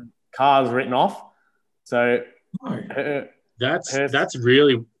 what? Car's written off. So that's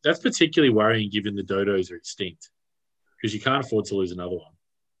particularly worrying given the dodos are extinct because you can't afford to lose another one.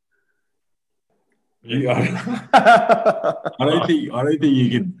 Yeah. I don't think you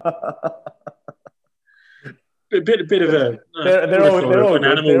can. A bit of an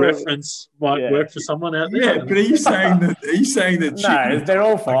animal reference might work for someone out there. Yeah, but are you saying that? No, they're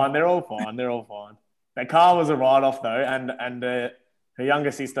all fine. They're all fine. The car was a write-off though, and her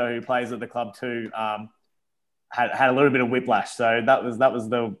younger sister who plays at the club too had a little bit of whiplash. So that was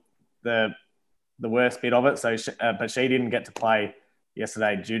the worst bit of it. So, but she didn't get to play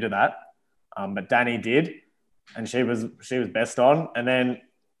yesterday due to that. But Danny did, and she was best on. And then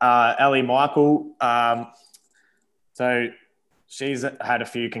Ellie Michael. So she's had a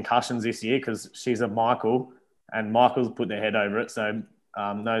few concussions this year because she's a Michael, and Michael's put their head over it. So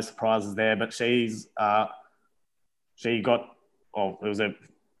no surprises there. But she got, well, it was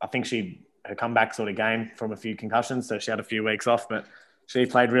I think her comeback sort of game from a few concussions. So she had a few weeks off, but she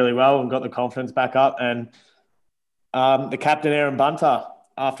played really well and got the confidence back up. And the captain, Aaron Bunter,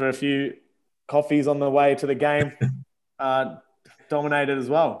 after a few coffees on the way to the game, dominated as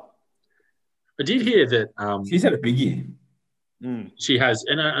well. I did hear that she's had a big year. She has,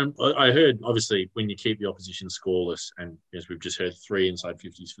 and I heard, obviously, when you keep the opposition scoreless, and as we've just heard, 3 inside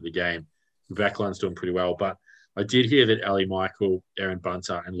 50s for the game, the backline's doing pretty well. But I did hear that Ali Michael, Aaron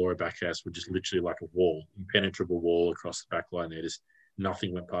Bunter, and Laura Backhouse were just literally like a wall, impenetrable wall across the backline. There, just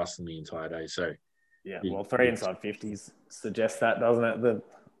nothing went past them the entire day. So, yeah, well, 3 inside 50s suggests that, doesn't it?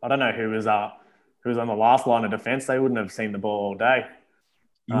 I don't know who was on the last line of defence. They wouldn't have seen the ball all day.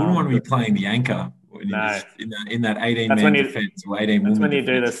 You wouldn't want to be playing the anchor when no. in that 18-man defence or 18-woman. That's when you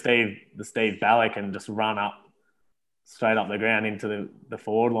defense. do the Steve Ballack and just run up straight up the ground into the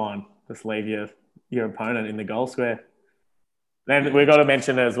forward line. Just leave your opponent in the goal square. Then we've got to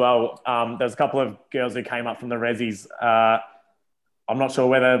mention as well, there's a couple of girls who came up from the Rezzies. I'm not sure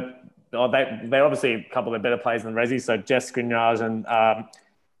whether they're obviously a couple of better players than the Rezzies. So Jess Skriniar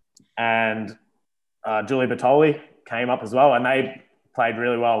and Julie Bertoli came up as well, and they played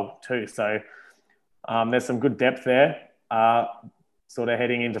really well too. So there's some good depth there. Sort of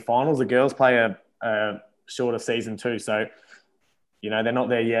heading into finals, the girls play a shorter season too. So they're not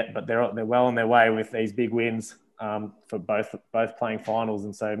there yet, but they're well on their way with these big wins for both playing finals,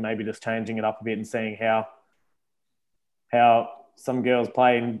 and so maybe just changing it up a bit and seeing how some girls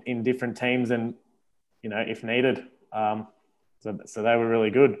play in different teams and if needed. So they were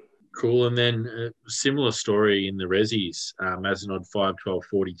really good. Cool. And then a similar story in the Rezzies, Mazenod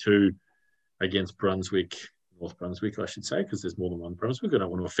 5-12-42 against North Brunswick, I should say, because there's more than one Brunswick. I don't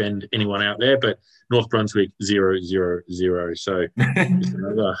want to offend anyone out there, but North Brunswick 0-0-0. So just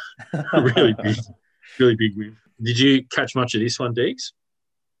another really big win. Did you catch much of this one, Deegs?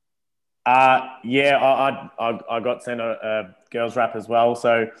 Yeah, I got sent a girls' wrap as well.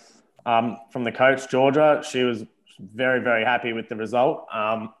 So from the coach, Georgia, she was very, very happy with the result.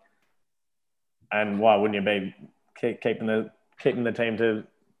 And why wouldn't you be keeping the team to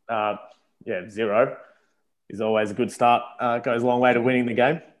 0 is always a good start. Goes a long way to winning the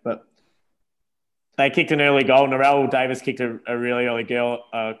game. But they kicked an early goal. Narelle Davis kicked a really early goal,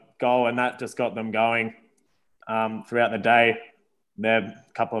 and that just got them going throughout the day. They're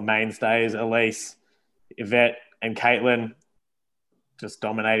a couple of mainstays, Elise, Yvette, and Caitlin, just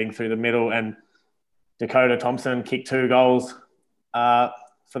dominating through the middle. And Dakota Thompson kicked 2 goals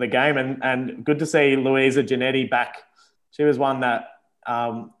for the game. And good to see Louisa Giannetti back. She was one that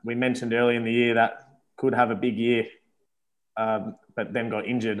we mentioned early in the year that could have a big year, but then got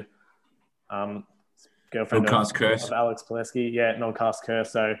injured. Girlfriend of Alex Pileski. Yeah, Nodcast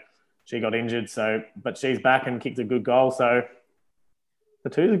curse. So she got injured. But she's back and kicked a good goal. So the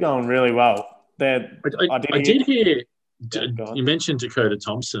twos are going really well. I did hear you mentioned Dakota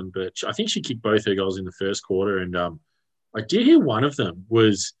Thompson, but I think she kicked both her goals in the first quarter. And I did hear one of them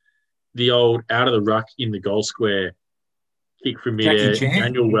was the old out of the ruck in the goal square kick from midair,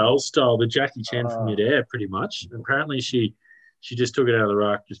 Daniel Wells style, the Jackie Chan from midair, pretty much. And apparently she just took it out of the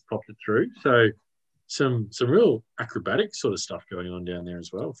ruck, just popped it through. So some real acrobatic sort of stuff going on down there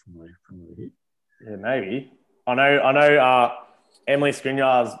as well from where here. Yeah, maybe. I know. Emily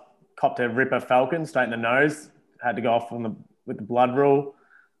Skriniar's copped a ripper Falcon straight in the nose. Had to go off with the blood rule,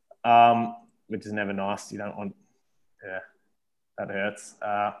 which is never nice. You don't want. Yeah, that hurts.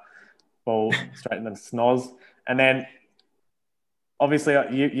 Ball straight in the snoz, and then. Obviously,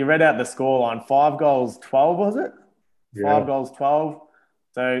 you read out the scoreline. 5 goals, 12, was it? Yeah. 5 goals, 12.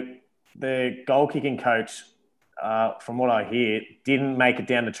 So the goal-kicking coach, from what I hear, didn't make it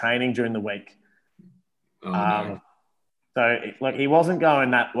down to training during the week. No. So, he wasn't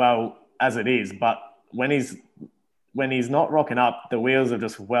going that well as it is. But when he's not rocking up, the wheels have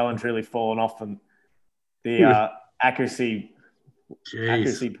just well and truly fallen off from the accuracy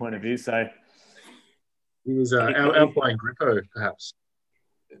point of view. So. He was outplaying Grippo, perhaps.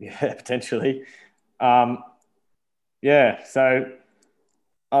 Yeah, potentially. Yeah. So,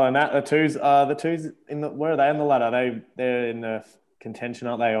 other than that, the twos where are they in the ladder? They're in the contention,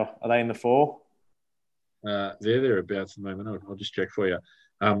 aren't they? Or are they in the 4? They're thereabouts at the moment. I'll just check for you.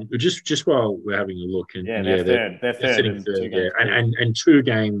 Just while we're having a look, and they're third. They're third sitting in third, 2 games. and 2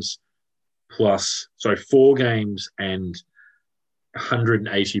 games plus, 4 games and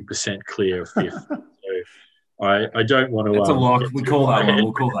 180% clear of fifth. So I don't want to. That's a lock. We call that one.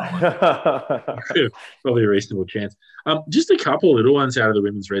 We'll call that one. Probably a reasonable chance. Just a couple of little ones out of the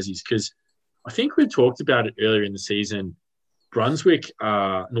women's resis, because I think we talked about it earlier in the season. Brunswick,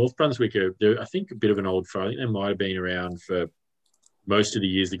 North Brunswick, they're, I think, a bit of an old foe. I think they might have been around for most of the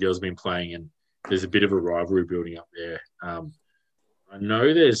years the girls have been playing, and there's a bit of a rivalry building up there. I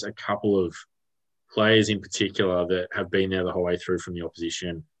know there's a couple of players in particular that have been there the whole way through from the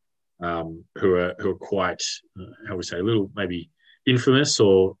opposition, who are quite, how we say, a little maybe infamous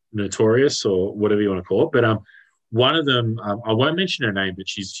or notorious or whatever you want to call it. But one of them, I won't mention her name, but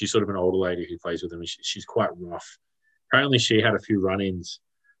she's sort of an older lady who plays with them. And she's quite rough. Apparently, she had a few run-ins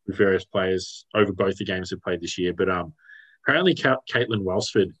with various players over both the games they've played this year. But apparently, Caitlin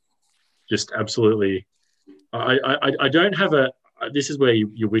Welsford just absolutely. I don't have a. This is where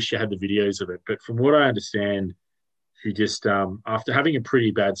you wish you had the videos of it. But from what I understand, she just after having a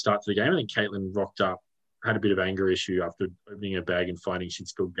pretty bad start to the game, I think Caitlin rocked up, had a bit of anger issue after opening her bag and finding she'd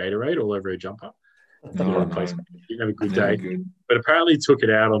spilled Gatorade all over her jumper. No. She didn't have a good day, Good. but apparently took it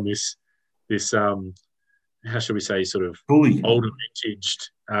out on this how should we say, sort of Bully. older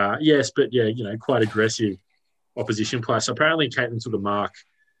vintaged, yes, but yeah, quite aggressive opposition player. So apparently Caitlin took a mark.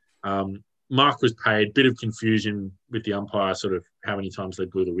 Mark was paid, bit of confusion with the umpire, sort of how many times they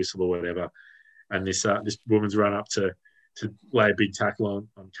blew the whistle or whatever. And this woman's run up to lay a big tackle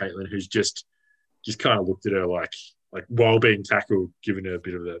on Caitlin, who's just kind of looked at her like while being tackled, giving her a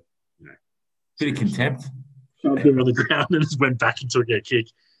bit of a Bit of contempt. Shoved her on the ground and just went back and took her kick,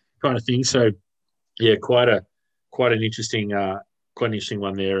 kind of thing. So yeah, quite an interesting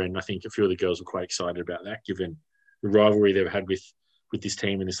one there, and I think a few of the girls were quite excited about that, given the rivalry they've had with this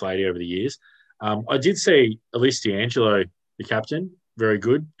team and this lady over the years. I did see Elise D'Angelo, the captain, very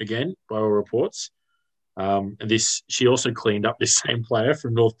good again by all reports. And she also cleaned up this same player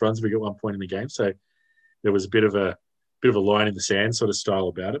from North Brunswick at one point in the game, so there was a bit of a line in the sand sort of style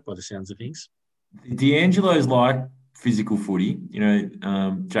about it, by the sounds of things. D'Angelo's like physical footy.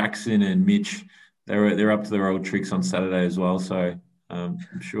 Jackson and Mitch, they're up to their old tricks on Saturday as well. So I'm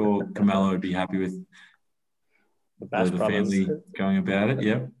sure Kamala would be happy with the family going about it.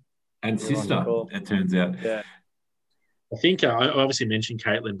 Yeah, and sister, it turns out. Yeah. I think I obviously mentioned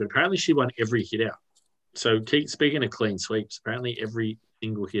Caitlin, but apparently she won every hit out. So speaking of clean sweeps, apparently every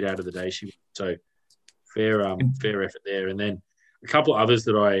single hit out of the day she won. So fair effort there. And then a couple of others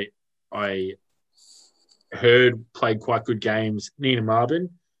that I heard played quite good games. Nina Marbin,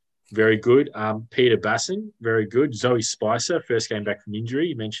 very good. Peter Basson, very good. Zoe Spicer, first game back from injury.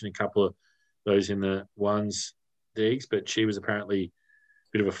 You mentioned a couple of those in the ones, Deegs, but she was apparently a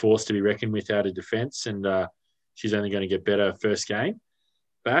bit of a force to be reckoned with out of defence, and she's only going to get better first game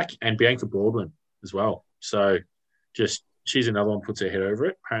back. And Bianca Baldwin as well. So she's another one, puts her head over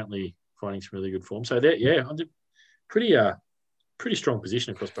it, apparently finding some really good form. So pretty strong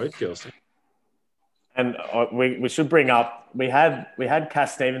position across both girls. And we should bring up, we had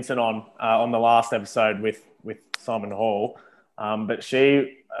Cass Stevenson on the last episode with Simon Hall, but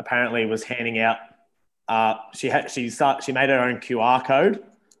she apparently was handing out. She made her own QR code,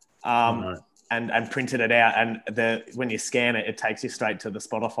 and printed it out. And when you scan it, it takes you straight to the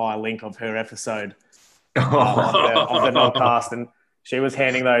Spotify link of her episode of the Nodcast. And she was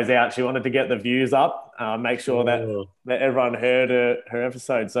handing those out. She wanted to get the views up, make sure that everyone heard her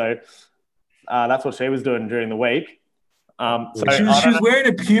episode. So. That's what she was doing during the week. She was wearing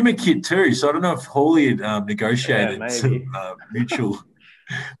a Puma kit too, so I don't know if Hawley had negotiated some mutual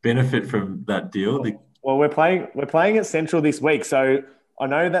benefit from that deal. Well, we're playing at Central this week, so I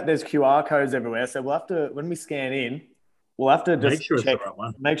know that there's QR codes everywhere. So we'll have to, when we scan in, we'll have to just make sure it's the right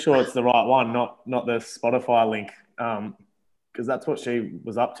one. Make sure it's the right one, not the Spotify link, because that's what she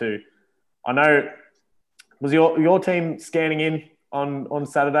was up to. I know. Was your team scanning in on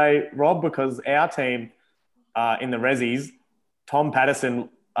Saturday, Rob? Because our team in the Resis, Tom Patterson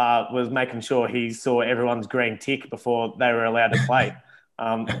was making sure he saw everyone's green tick before they were allowed to play.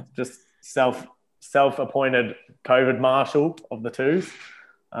 Just self-appointed COVID marshal of the twos.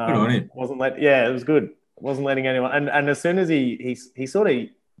 Good on him. It was good. Wasn't letting anyone. And as soon as he sort of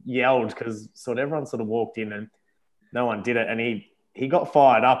yelled, because everyone sort of walked in and no one did it, and he got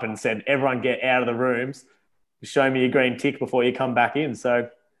fired up and said, "Everyone get out of the rooms. Show me your green tick before you come back in." So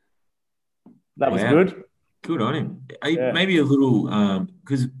that was good. Good on him. Maybe a little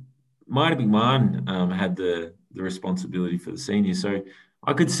because Maida McMahon had the responsibility for the seniors, so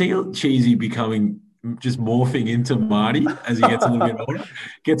I could see Cheesy becoming just morphing into Marty as he gets a little bit older,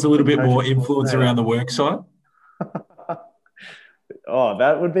 gets a little bit more influence around the work side. Oh,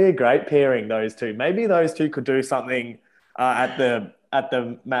 that would be a great pairing, those two. Maybe those two could do something at the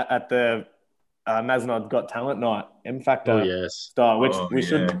Mazenod Got Talent night, M Factor style, which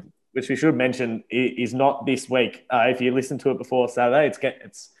we should mention is not this week. If you listen to it before Saturday,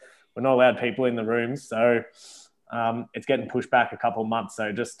 we're not allowed people in the rooms, so it's getting pushed back a couple of months.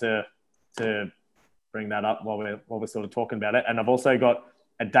 So just to bring that up while we're sort of talking about it, and I've also got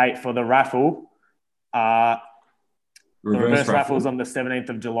a date for the raffle. The reverse raffle is on the 17th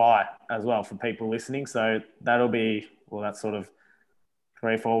of July as well for people listening. So that'll be, that's sort of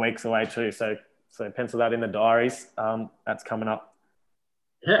 3 or 4 weeks away too. So pencil that in the diaries. That's coming up.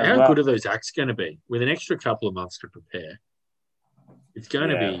 How good are those acts going to be? With an extra couple of months to prepare, it's going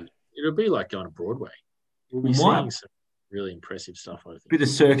to be, it'll be like going to Broadway. We'll be seeing some really impressive stuff, I think. Bit of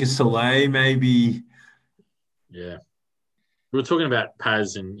Circus Soleil, maybe. Yeah. We were talking about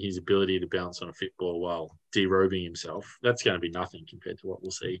Paz and his ability to bounce on a football while derobing himself. That's going to be nothing compared to what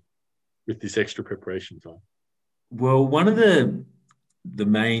we'll see with this extra preparation time. Well, one of the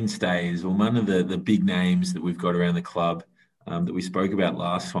mainstays, or one of the big names that we've got around the club that we spoke about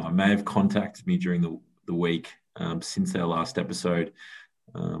last time may have contacted me during the week since our last episode.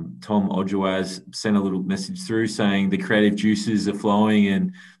 Tom Ojawaz sent a little message through saying the creative juices are flowing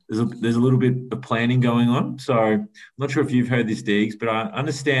and there's a little bit of planning going on. So I'm not sure if you've heard this, Deegs, but I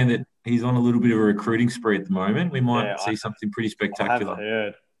understand that he's on a little bit of a recruiting spree at the moment. We might see something pretty spectacular. I've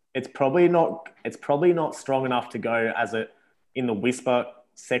heard. It's probably not strong enough to go in the whisper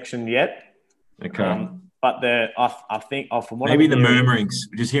section yet. Okay. But I think from what maybe the murmurings.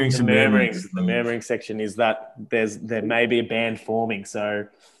 We're just hearing some murmurings. The murmuring section is that there may be a band forming. So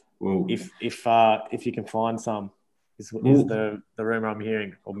if you can find some, is the rumor I'm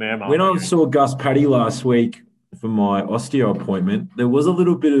hearing, or murmur. When I saw Gus Paddy last week for my osteo appointment, there was a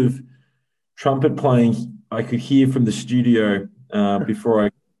little bit of trumpet playing I could hear from the studio before I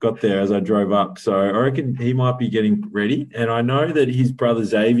got there as I drove up. So I reckon he might be getting ready. And I know that his brother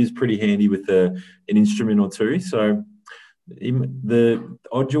Xavier is pretty handy with an instrument or two. So the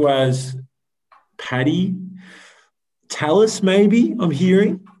Ojawaz, Paddy, Tallis maybe, I'm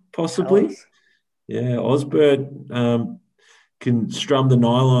hearing, possibly. Tallis. Yeah, Osbert can strum the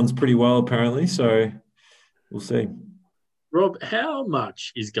nylons pretty well, apparently. So we'll see. Rob, how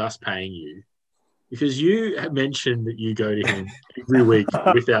much is Gus paying you? Because you have mentioned that you go to him every week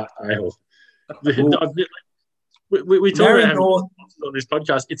without fail. We talk about on this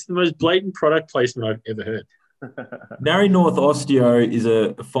podcast. It's the most blatant product placement I've ever heard. Narry North Osteo is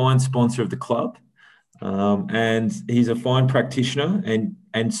a fine sponsor of the club, and he's a fine practitioner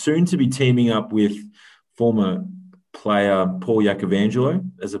and soon to be teaming up with former player Paul Iacovangelo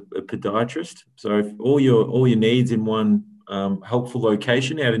as a podiatrist. So if all your needs in one helpful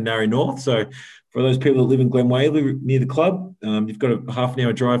location out in Narry North. So for those people that live in Glen Whaley near the club, you've got a half an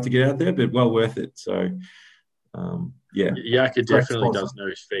hour drive to get out there, but well worth it. So, Yaka definitely does know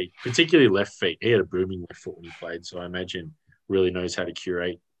his feet, particularly left feet. He had a booming left foot when he played, so I imagine really knows how to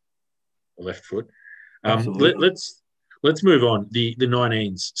curate a left foot. Let's move on. The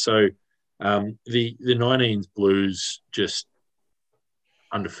 19s. So the 19s Blues just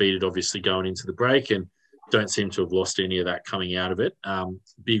undefeated, obviously going into the break, and don't seem to have lost any of that coming out of it.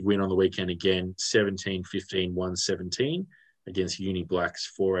 Big win on the weekend again, 17-15, 1-17 against Uni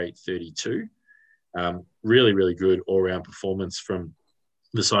Blacks, 4-8-32. Really, really good all-round performance from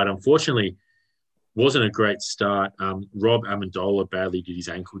the side. Unfortunately, wasn't a great start. Rob Amendola badly did his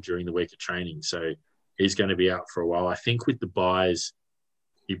ankle during the week of training, so he's going to be out for a while. I think with the buys,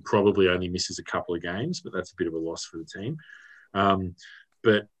 he probably only misses a couple of games, but that's a bit of a loss for the team.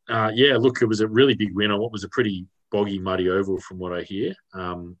 Look, it was a really big win on what was a pretty boggy, muddy oval from what I hear.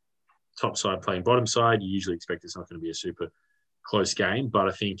 Top side playing bottom side. You usually expect it's not going to be a super close game, but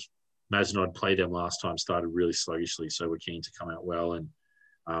I think Mazenod played them last time, started really sluggishly, so we're keen to come out well and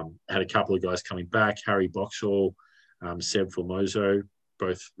had a couple of guys coming back, Harry Boxall, Seb Formoso,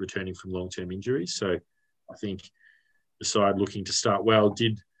 both returning from long-term injuries. So I think the side looking to start well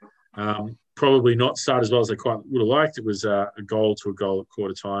did probably not start as well as they quite would have liked. It was a goal at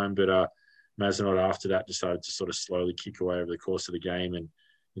quarter time, but Mazenod after that decided to sort of slowly kick away over the course of the game. And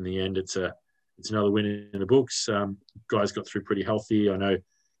in the end, it's another win in the books. Guys got through pretty healthy. I know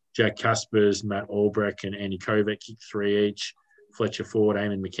Jack Caspers, Matt Albrecht and Andy Kovac kicked 3 each. Fletcher Ford,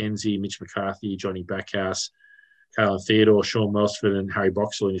 Eamon McKenzie, Mitch McCarthy, Johnny Backhouse, Kalen Theodore, Sean Melsford and Harry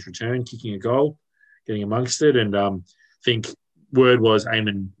Boxall in his return, kicking a goal, getting amongst it. And I think word was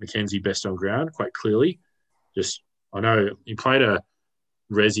Eamon McKenzie best on ground, quite clearly. I know he played a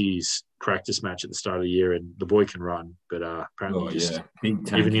Rezzy's practice match at the start of the year, and the boy can run, but apparently big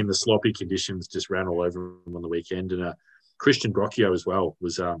tank. even in the sloppy conditions, just ran all over him on the weekend. And Christian Brocchio as well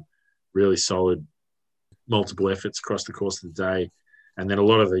was really solid, multiple efforts across the course of the day. And then a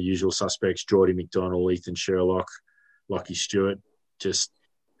lot of the usual suspects, Geordie McDonald, Ethan Sherlock, Lockie Stewart, just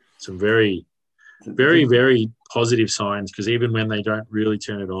some very, very, very positive signs, because even when they don't really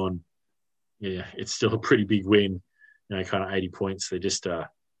turn it on, it's still a pretty big win, kind of 80 points. They're just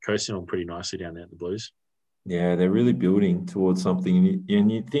coasting on pretty nicely down there at the Blues. Yeah, they're really building towards something.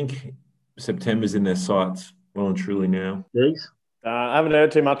 And you think September's in their sights well and truly now. Deegs? I haven't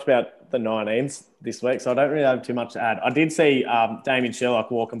heard too much about the 19s this week, so I don't really have too much to add. I did see Damien Sherlock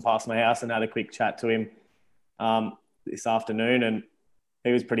walking past my house and had a quick chat to him this afternoon, and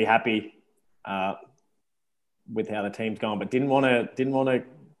he was pretty happy with how the team's going, but didn't want to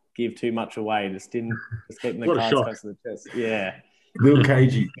give too much away. Just keeping the cards close to the chest. Yeah, little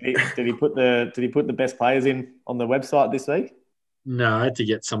cagey. Did he put the best players in on the website this week? No, I had to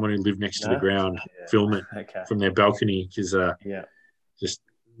get someone who lived next to the ground, film it from their balcony, because just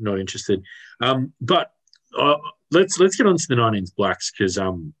not interested. But let's get on to the 19s Blacks, because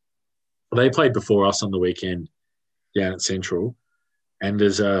they played before us on the weekend down at Central, and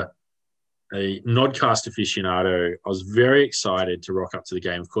as a Nodcast aficionado, I was very excited to rock up to the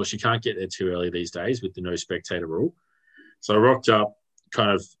game. Of course, you can't get there too early these days with the no spectator rule. So I rocked up kind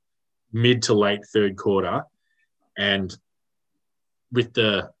of mid to late third quarter, and with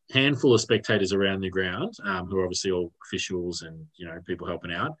the handful of spectators around the ground, who are obviously all officials and, people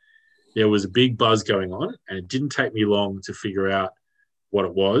helping out, there was a big buzz going on, and it didn't take me long to figure out what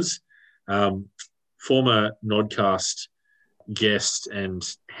it was. Former Nodcast guest and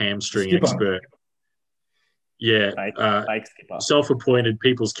hamstring skipper. expert. Yeah. Fake skipper. Self-appointed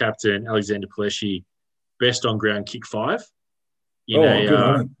people's captain, Alexander Paleshi, best on ground kick 5 in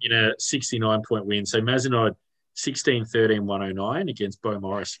a 69-point win. So Mazenod 16-13-109 against Bo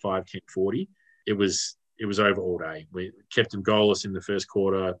Morris 5-10-40. It was over all day. We kept him goalless in the first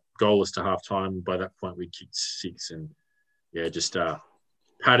quarter, goalless to halftime. By that point, we'd kicked 6 and just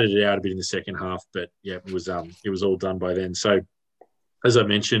padded it out a bit in the second half. But it was all done by then. So as I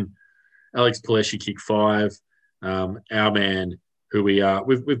mentioned, Alex Paleshi kicked 5. Our man, who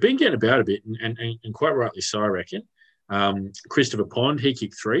we've been getting about a bit, and quite rightly so, I reckon. Christopher Pond, he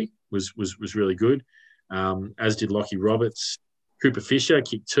kicked 3, was really good. As did Lockie Roberts. Cooper Fisher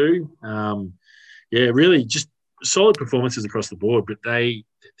kicked 2. Really just solid performances across the board, but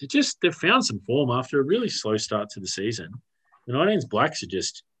they've found some form after a really slow start to the season. The 19s Blacks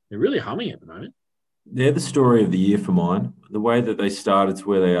they're really humming at the moment. They're the story of the year for mine. The way that they started to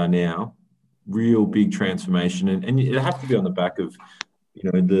where they are now, real big transformation. And it have to be on the back of,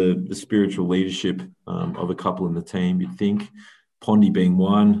 the spiritual leadership of a couple in the team. You'd think Pondy being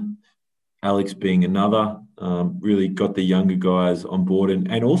one, Alex being another, really got the younger guys on board,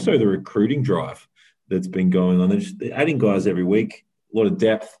 and also the recruiting drive that's been going on. They're adding guys every week, a lot of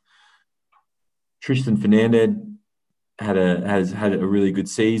depth. Tristan Fernandez has had a really good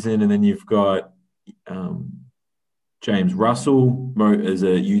season, and then you've got James Russell as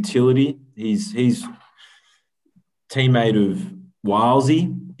a utility. He's teammate of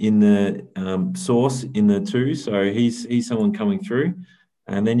Wilesy in the source in the 2, so he's someone coming through.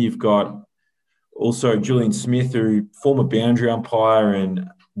 And then you've got also Julian Smith, who former boundary umpire and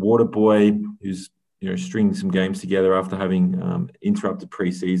water boy, who's stringing some games together after having interrupted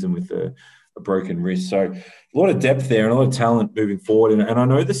pre-season with a broken wrist. So a lot of depth there and a lot of talent moving forward. And I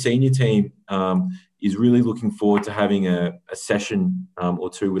know the senior team is really looking forward to having a session or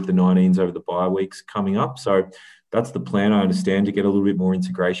 2 with the 19s over the bye weeks coming up. So that's the plan, I understand, to get a little bit more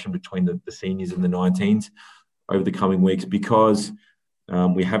integration between the seniors and the 19s over the coming weeks, because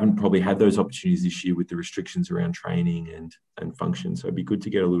we haven't probably had those opportunities this year with the restrictions around training and function. So it'd be good to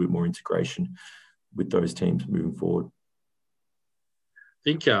get a little bit more integration with those teams moving forward. I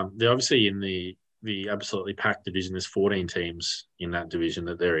think they're obviously in the absolutely packed division. There's 14 teams in that division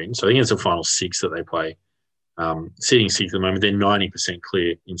that they're in. So I think it's the final 6 that they play. Sitting 6th at the moment, they're 90%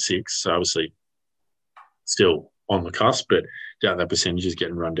 clear in 6. So obviously still on the cusp, but doubt that percentage is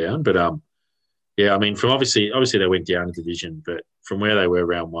getting run down. But I mean, from obviously they went down a division, but from where they were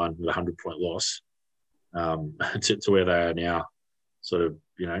round 1 with a 100-point loss to where they are now, sort of,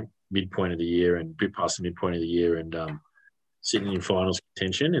 midpoint of the year and a bit past the midpoint of the year, and sitting in finals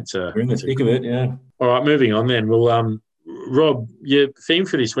contention. We're in the thick of it, yeah. All right, moving on then. Well, Rob, your theme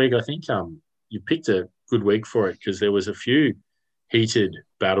for this week, I think you picked a good week for it, because there was a few heated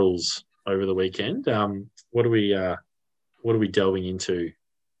battles over the weekend. What are we delving into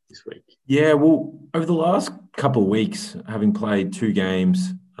this week? Yeah, well, over the last couple of weeks, having played 2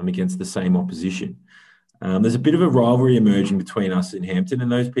 games against the same opposition, there's a bit of a rivalry emerging between us in Hampton,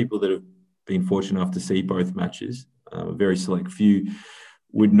 and those people that have been fortunate enough to see both matches, a very select few,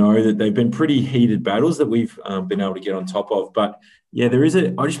 would know that they've been pretty heated battles that we've been able to get on top of. But yeah,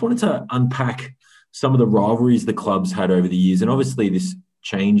 I just wanted to unpack some of the rivalries the clubs had over the years. And obviously this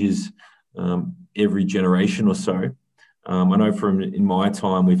changes every generation or so. I know in my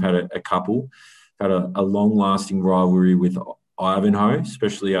time, we've had a couple, had a long-lasting rivalry with Ivanhoe,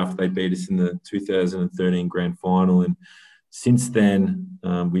 especially after they beat us in the 2013 grand final. And since then,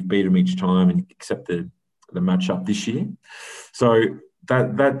 we've beat them each time, except the match-up this year. So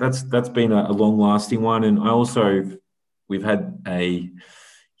that's been a long-lasting one. And we've had a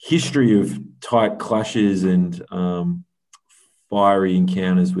history of tight clashes and fiery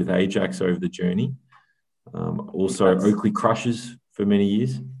encounters with Ajax over the journey. Oakley Crushers for many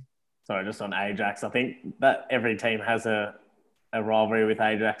years. Sorry, just on Ajax, I think that every team has a rivalry with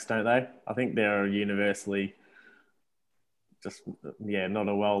Ajax, don't they? I think they're universally just, not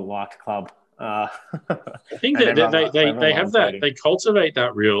a well-liked club. I think that they have that. They cultivate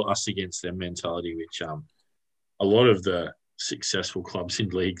that real us against them mentality, which a lot of the successful clubs in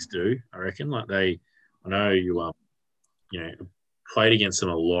leagues do. I reckon. I know you played against them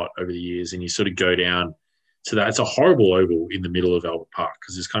a lot over the years, and you sort of go down to that. It's a horrible oval in the middle of Albert Park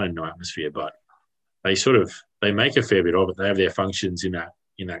because there's kind of no atmosphere, but they make a fair bit of it. They have their functions in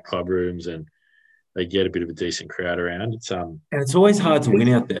that club rooms, and they get a bit of a decent crowd around. And it's always hard to win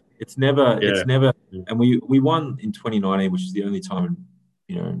out there. It's never. And we won in 2019, which is the only time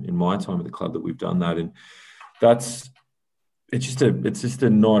in my time at the club that we've done that. And it's just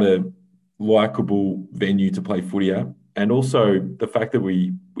not a likable venue to play footy at. And also the fact that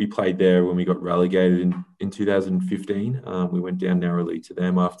we played there when we got relegated in 2015. We went down narrowly to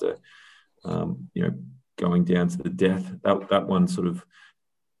them after going down to the death. That one sort of.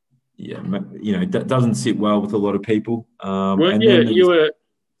 That doesn't sit well with a lot of people. That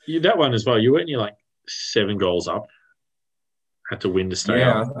one as well. You weren't 7 goals up. Had to win to stay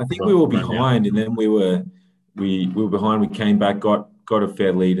up. I think we were behind, and then we were behind. We came back, got a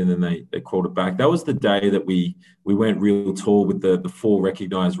fair lead, and then they crawled it back. That was the day that we went real tall with the 4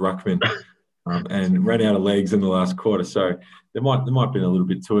 recognised ruckmen and ran out of legs in the last quarter. So there might have been a little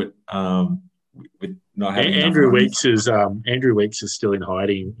bit to it. With not having Andrew Weeks is still in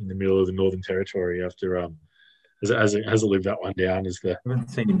hiding in the middle of the Northern Territory after hasn't lived that one down. I haven't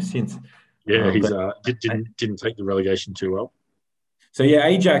seen him since. Yeah, he's didn't take the relegation too well. So yeah,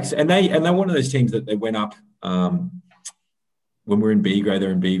 Ajax, and they're one of those teams that they went up when we're in B grade.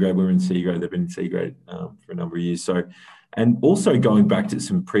 They're in B grade. We're in C grade. They've been in C grade for a number of years. So, and also going back to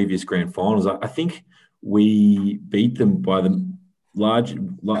some previous grand finals, I think we beat them by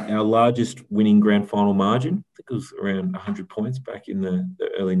our largest winning grand final margin. I think it was around 100 points back in the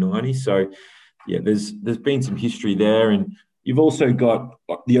early 90s. So, yeah, there's been some history there. And you've also got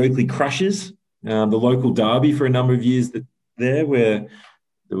the Oakley Crushers, the local derby for a number of years where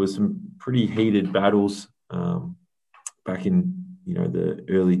there was some pretty heated battles back in, the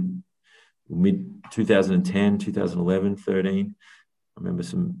early mid 2010, 2011, 13. I remember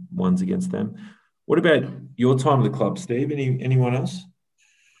some ones against them. What about your time at the club, Steve? Anyone else?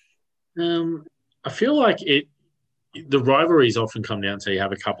 I feel like the rivalries often come down to you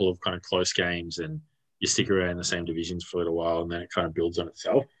have a couple of kind of close games and you stick around in the same divisions for a little while and then it kind of builds on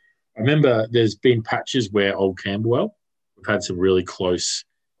itself. I remember there's been patches where Old Camberwell, we've had some really close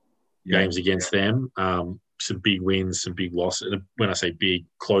games against them, some big wins, some big losses. When I say big,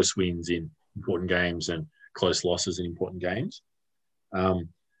 close wins in important games and close losses in important games.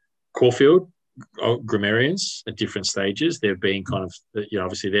 Caulfield, Grammarians at different stages. They've been kind of,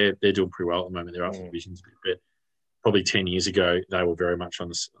 obviously they're doing pretty well at the moment. They're up in divisions a bit, but probably 10 years ago, they were very much on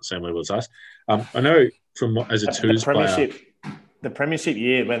the same level as us. I know as a twos player. The premiership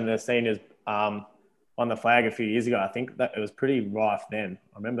year when the seniors on the flag a few years ago, I think that it was pretty rife then.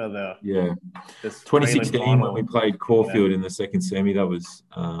 I remember 2016 when we played Caulfield in the second semi. That was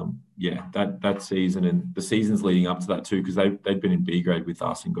that season and the seasons leading up to that too, because they'd been in B grade with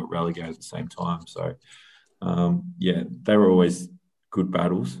us and got relegated at the same time. So they were always good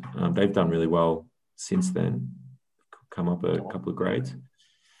battles. They've done really well since then. Come up a couple of grades.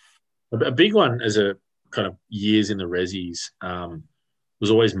 A big one as a kind of years in the resis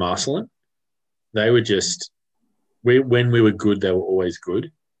was always Marcelin. They were just when we were good, they were always good.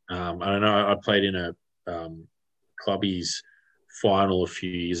 I don't know. I played in a clubbies final a few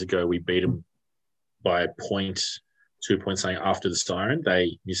years ago. We beat them by 2 points. Saying after the siren,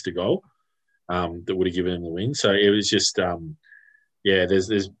 they missed a goal that would have given them the win. So it was just yeah,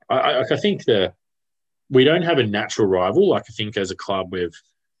 I think we don't have a natural rival. Like I think as a club,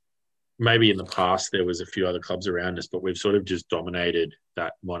 maybe in the past there was a few other clubs around us, but we've sort of just dominated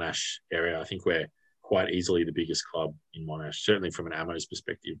that Monash area. I think we're quite easily the biggest club in Monash, certainly from an Amos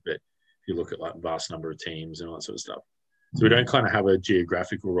perspective. But if you look at like vast number of teams and all that sort of stuff, so we don't kind of have a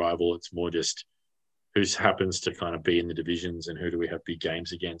geographical rival. It's more just who happens to kind of be in the divisions and who do we have big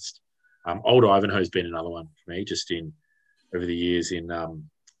games against. Old Ivanhoe's been another one for me, just in over the years in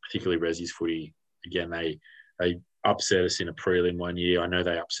particularly Resi's footy. Again, they upset us in a prelim one year. I know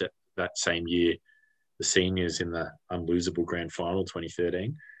they upset that same year the seniors in the unlosable grand final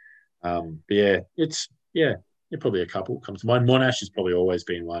 2013. But yeah, probably a couple comes to mind. Monash has probably always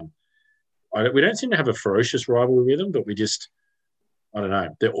been one. We don't seem to have a ferocious rivalry with them, but we just, I don't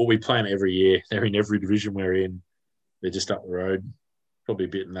know. We play them every year. They're in every division we're in. They're just up the road. Probably a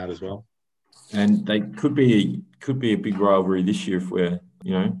bit in that as well. And they could be a big rivalry this year if we're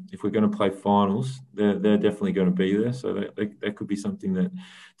going to play finals. They're definitely going to be there. So that could be something that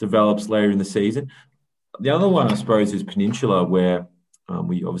develops later in the season. The other one, I suppose, is Peninsula, where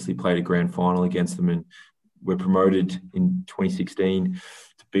we obviously played a grand final against them, and we're promoted in 2016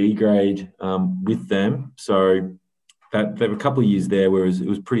 to B grade with them. So that there were a couple of years there where it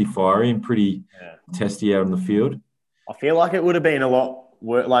was pretty fiery and pretty testy out on the field. I feel like it would have been a lot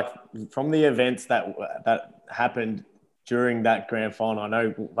worse, like from the events that happened during that grand final. I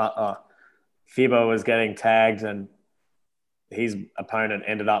know Fibbo was getting tagged and his opponent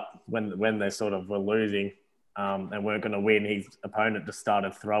ended up, when they sort of were losing and weren't going to win, his opponent just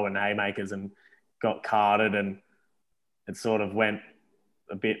started throwing haymakers and got carded, and it sort of went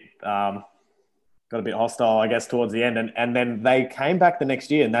a bit got a bit hostile, I guess, towards the end. And then they came back the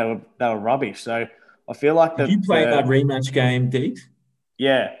next year and they were rubbish. So I feel like Did you play that rematch game, Deegs?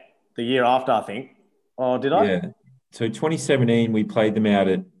 Yeah, the year after, I think. Oh, did I? Yeah. So 2017, we played them out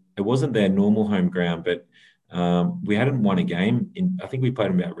at, it wasn't their normal home ground, but we hadn't won a game. I think we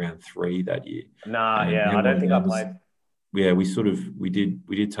played them about round 3 that year. I don't think I played. Yeah, we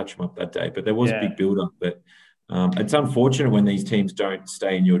did touch them up that day, but there was a big build-up. But it's unfortunate when these teams don't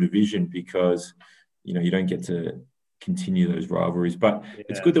stay in your division because, you don't get to continue those rivalries. But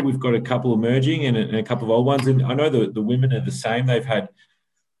it's good that we've got a couple emerging and a couple of old ones. And I know the women are the same. They've had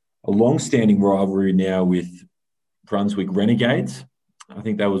a long-standing rivalry now with Brunswick Renegades. I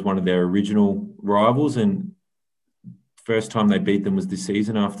think that was one of their original rivals, and first time they beat them was this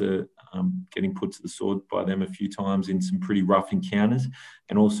season after getting put to the sword by them a few times in some pretty rough encounters,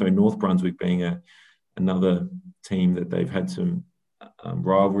 and also North Brunswick being another team that they've had some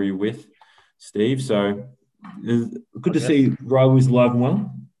rivalry with, Steve. So good to see rivalries alive and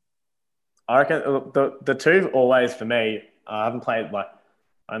well. I reckon the two always for me. I only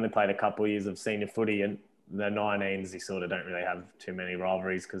played a couple of years of senior footy, and the 19s, you sort of don't really have too many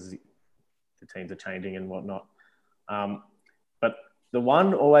rivalries because the teams are changing and whatnot. But the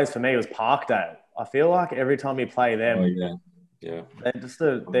one always for me was Parkdale. I feel like every time you play them, they're just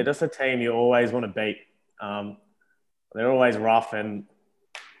a team you always want to beat. They're always rough and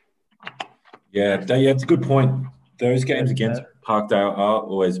it's a good point. Those games against Parkdale are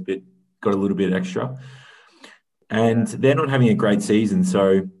always got a little bit extra, and they're not having a great season,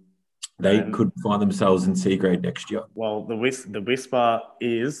 so they could find themselves in C grade next year. Well, the whisper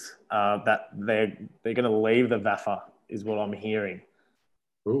is that they're going to leave the VAFA, is what I'm hearing.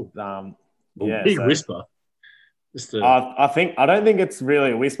 Ooh. Big whisper. I don't think it's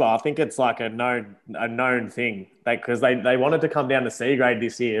really a whisper. I think it's like a known thing, because they wanted to come down to C grade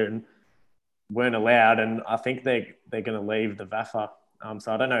this year and weren't allowed, and I think they're going to leave the VAFA.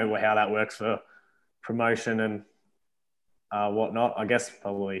 So I don't know how that works for promotion and whatnot. I guess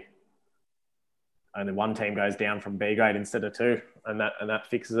probably only one team goes down from B grade instead of 2, and that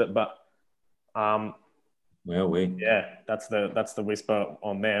fixes it. But that's the whisper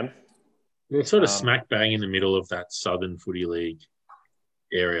on them. They're sort of smack bang in the middle of that Southern Footy League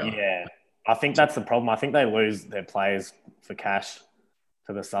area. Yeah, I think that's the problem. I think they lose their players for cash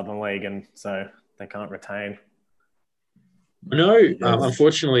to the Southern League, and so they can't retain. I know,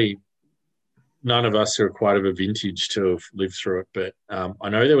 unfortunately, none of us are quite of a vintage to have lived through it, but I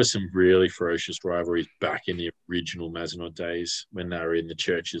know there were some really ferocious rivalries back in the original Mazenod days when they were in the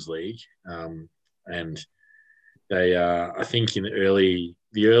Churches League. And they, I think in the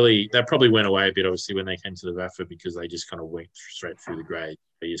early, that probably went away a bit, obviously, when they came to the VAFA, because they just kind of went straight through the grade.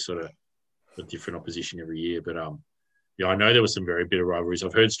 You sort of a different opposition every year. But I know there were some very bitter rivalries.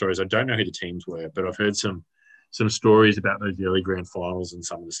 I've heard stories. I don't know who the teams were, but I've heard some stories about those early grand finals and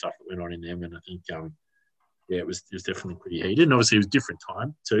some of the stuff that went on in them. And I think, it was definitely pretty heated. And obviously it was a different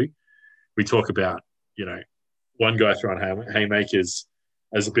time too. We talk about, one guy throwing haymakers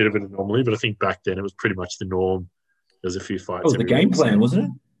as a bit of an anomaly, but I think back then it was pretty much the norm. There's a few fights. That was the game plan, wasn't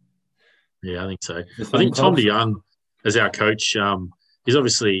it? Yeah, I think so. I think Tom DeYoung, as our coach, he's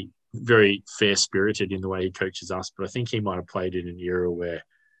obviously very fair-spirited in the way he coaches us, but I think he might have played in an era where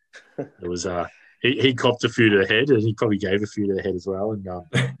it was he copped a few to the head, and he probably gave a few to the head as well. And we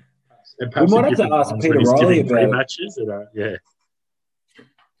might have to ask Peter Riley about matches. Yeah.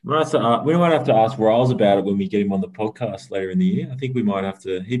 We might have to ask Riles about it when we get him on the podcast later in the year. I think we might have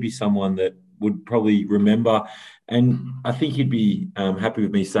to. He'd be someone that would probably remember, and I think he'd be happy with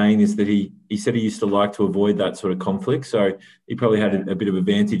me saying this, that he said he used to like to avoid that sort of conflict. So he probably had a bit of a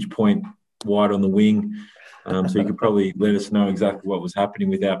vantage point wide on the wing. So he could probably let us know exactly what was happening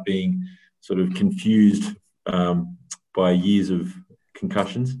without being sort of confused by years of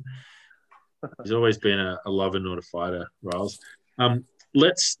concussions. He's always been a lover, not a fighter, Riles.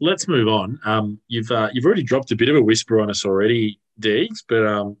 Let's move on. You've already dropped a bit of a whisper on us already, Deegs,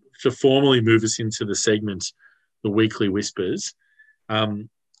 but to formally move us into the segment, the weekly whispers,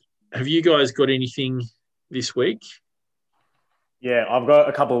 have you guys got anything this week? Yeah, I've got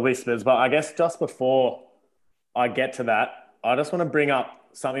a couple of whispers, but I guess just before I get to that, I just want to bring up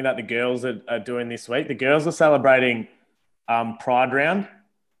something that the girls are doing this week. The girls are celebrating Pride Round.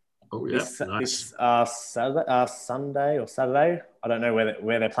 Oh, yeah, this Sunday or Saturday. I don't know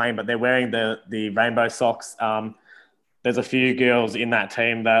where they're playing, but they're wearing the rainbow socks. There's a few girls in that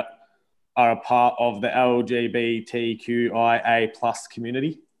team that are a part of the LGBTQIA plus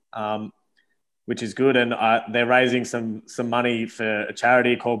community, which is good. And they're raising some money for a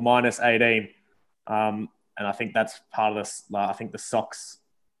charity called Minus 18. And I think that's part of this. I think the socks,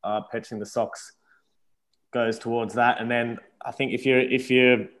 purchasing the socks goes towards that. And then I think if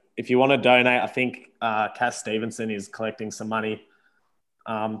you want to donate, I think Cass Stevenson is collecting some money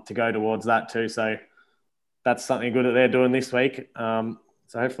to go towards that too. So that's something good that they're doing this week.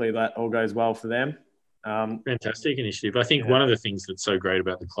 So hopefully that all goes well for them. Fantastic initiative. I think one of the things that's so great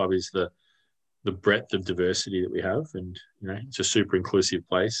about the club is the breadth of diversity that we have, and it's a super inclusive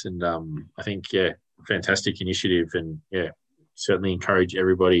place. And I think fantastic initiative, and certainly encourage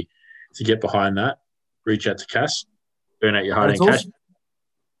everybody to get behind that. Reach out to Cass, donate your hard-earned cash.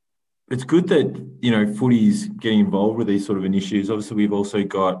 It's good that, footy's getting involved with these sort of initiatives. Obviously, we've also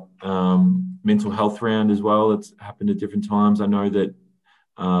got mental health round as well. It's happened at different times. I know that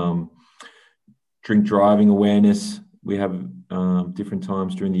drink driving awareness, we have different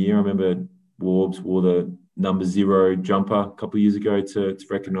times during the year. I remember Warbs wore the number 0 jumper a couple of years ago to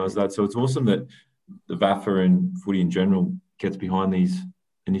recognise that. So it's awesome that the VAFA and footy in general gets behind these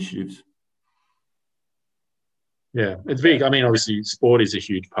initiatives. Yeah, it's big. I mean, obviously, sport is a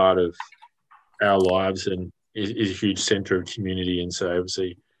huge part of our lives and is a huge centre of community. And so,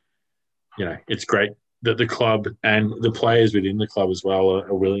 obviously, it's great that the club and the players within the club as well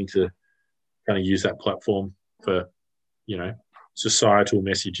are willing to kind of use that platform for, societal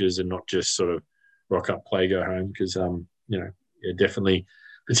messages and not just sort of rock up, play, go home. Because, definitely,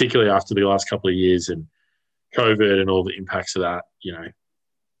 particularly after the last couple of years and COVID and all the impacts of that,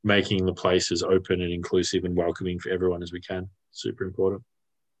 making the place as open and inclusive and welcoming for everyone as we can. Super important.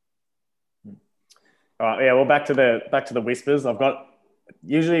 All right, well, back to the whispers. I've got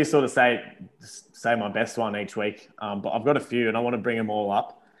usually sort of say my best one each week, but I've got a few and I want to bring them all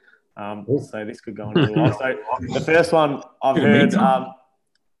up. So this could go on a little while. So the first one I've heard, the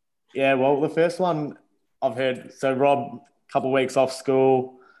first one I've heard. So Rob, a couple of weeks off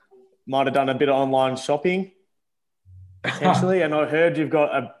school, might have done a bit of online shopping. Potentially, and I heard you've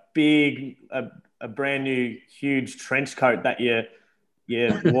got a brand new, huge trench coat that you're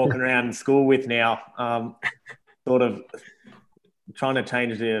walking around school with now. Sort of trying to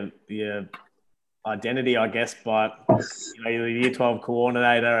change your identity, I guess, but you're the Year 12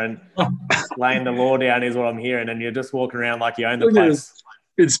 coordinator and laying the law down is what I'm hearing, and you're just walking around like you own the place.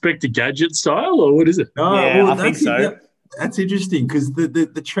 Inspector Gadget style, or what is it? I think so. That's interesting because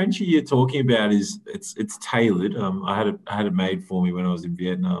the trencher you're talking about it's tailored. I had it made for me when I was in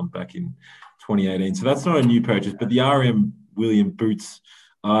Vietnam back in 2018. So that's not a new purchase, but the RM William boots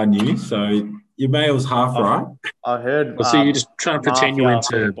are new. So your mail's half right. I heard. So you're just trying to pretend you went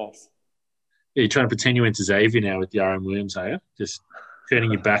to. You're trying to pretend you went to Xavier now with the RM Williams, are you? Just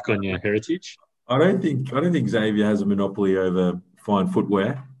turning your back on your heritage. I don't think Xavier has a monopoly over fine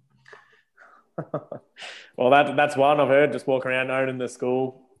footwear. Well, that's one I've heard. Just walk around owning the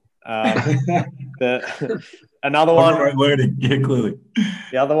school. Another one. Remote learning, yeah, clearly.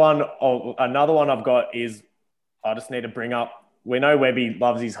 Another one I've got is I just need to bring up. We know Webby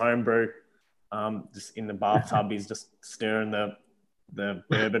loves his homebrew. Just in the bathtub, he's just stirring the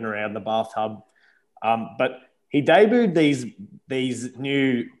bourbon around the bathtub. But he debuted these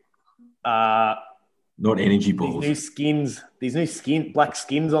new not energy balls. These new black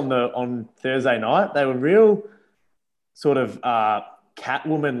skins on Thursday night. They were real sort of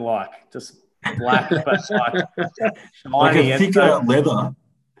Catwoman like, just black but like shiny, like a thicker leather.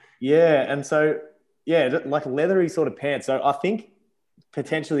 Yeah, and so like leathery sort of pants. So I think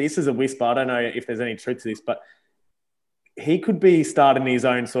potentially this is a whisper. I don't know if there's any truth to this, but he could be starting his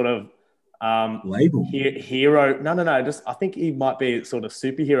own sort of label hero. No. Just I think he might be sort of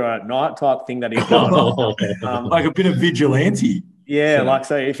superhero at night type thing that he's going on. Like a bit of vigilante. Yeah, like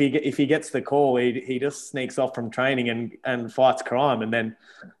so if he gets the call, he just sneaks off from training and fights crime, and then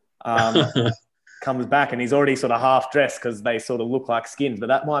comes back and he's already sort of half dressed because they sort of look like skins. But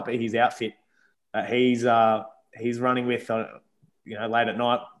that might be his outfit that he's running with, late at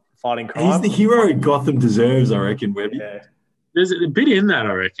night fighting crime. He's the hero Gotham deserves, I reckon, Webby. Yeah. There's a bit in that,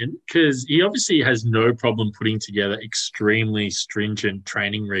 I reckon, because he obviously has no problem putting together extremely stringent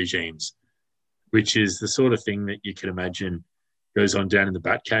training regimes, which is the sort of thing that you can imagine goes on down in the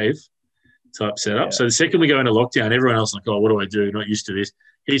Batcave type setup. Yeah. So the second we go into lockdown, everyone else is like, oh, what do I do? Not used to this.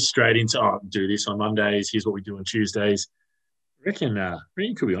 He's straight into, do this on Mondays. Here's what we do on Tuesdays. I reckon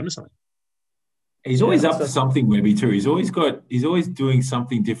he could be onto something. He's always up to something, Webby, too. He's always doing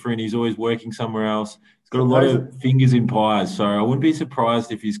something different. He's always working somewhere else. He's got a lot of fingers in pies. So I wouldn't be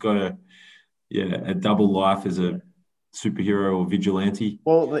surprised if he's got a double life as a superhero or vigilante.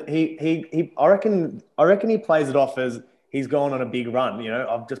 Well, I reckon he plays it off as he's gone on a big run.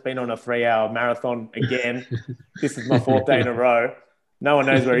 I've just been on a 3-hour marathon again. This is my 4th day in a row. No one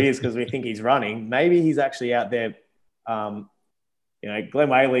knows where he is because we think he's running. Maybe he's actually out there. Glen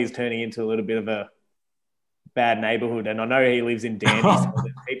Whaley's turning into a little bit of a bad neighbourhood, and I know he lives in Dandy, so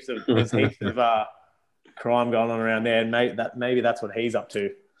there's heaps of crime going on around there, and maybe that's what he's up to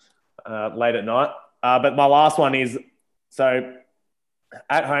late at night. But my last one is, so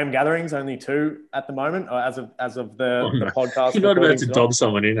at-home gatherings, only 2 at the moment, or as of the podcast. You're not about to dob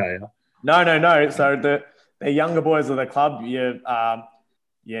someone in, are you? No. So the younger boys of the club,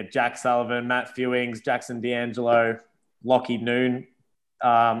 Jack Sullivan, Matt Fewings, Jackson D'Angelo, Lockie Noon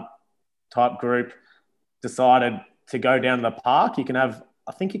type group decided to go down to the park.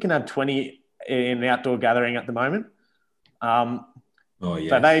 I think you can have 20 in the outdoor gathering at the moment. Yes.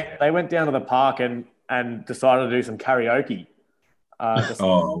 So they went down to the park and decided to do some karaoke.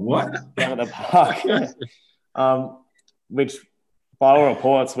 What? Down at the park, which by all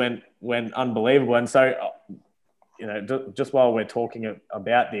reports went unbelievable. And so, just while we're talking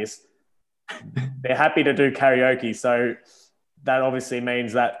about this, they're happy to do karaoke. So that obviously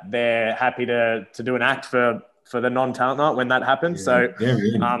means that they're happy to do an act for the non-talent night when that happens. Yeah,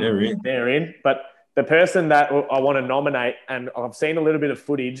 so they're in. But the person that I want to nominate, and I've seen a little bit of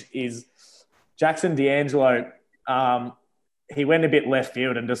footage, is Jackson D'Angelo. He went a bit left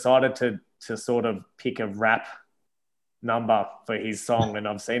field and decided to sort of pick a rap number for his song. And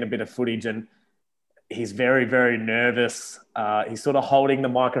I've seen a bit of footage, and he's very, very nervous. He's sort of holding the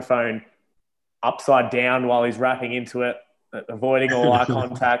microphone upside down while he's rapping into it, avoiding all eye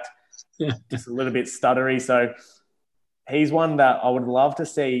contact, just a little bit stuttery. So he's one that I would love to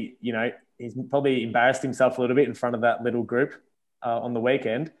see. He's probably embarrassed himself a little bit in front of that little group on the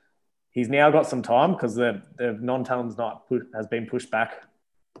weekend. He's now got some time because the non-talents night has been pushed back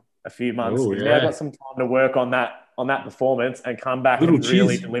a few months. He's now got some time to work on that performance and come back and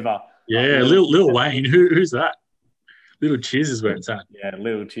really deliver. Yeah, Lil Wayne. Who's that? Little Chiz is where it's at. Yeah,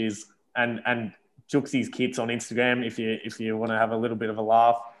 Little Chiz. And Juxie's Kits on Instagram if you want to have a little bit of a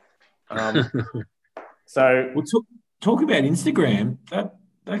laugh. So we'll talk about Instagram. That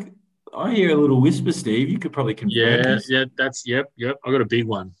I hear a little whisper, Steve. You could probably confirm this. Yeah, that's yep. I got a big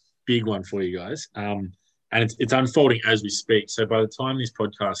one for you guys. And it's unfolding as we speak. So by the time this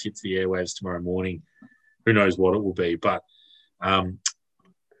podcast hits the airwaves tomorrow morning, who knows what it will be. But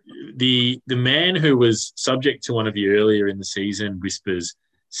the man who was subject to one of you earlier in the season whispers,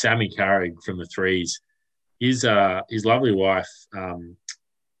 Sammy Carrig from the Threes, his lovely wife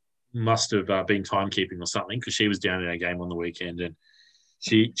must have been timekeeping or something, because she was down in a game on the weekend, and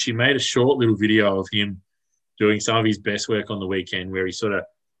she made a short little video of him doing some of his best work on the weekend, where it's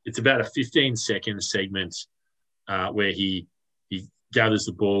about a 15-second segment where he gathers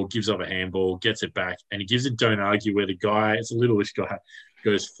the ball, gives up a handball, gets it back, and he gives a don't argue where the guy, it's a littleish guy,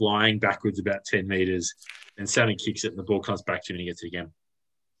 goes flying backwards about 10 metres, and Sammy kicks it and the ball comes back to him and he gets it again.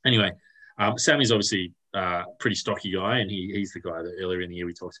 Anyway, Sammy's obviously a pretty stocky guy, and he's the guy that earlier in the year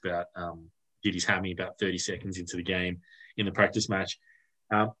we talked about did his hammy about 30 seconds into the game in the practice match.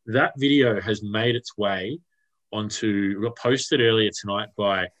 That video has made its way got posted earlier tonight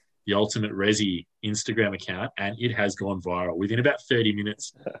by the Ultimate Resi Instagram account, and it has gone viral. Within about 30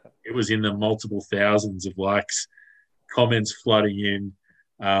 minutes, it was in the multiple thousands of likes, comments flooding in.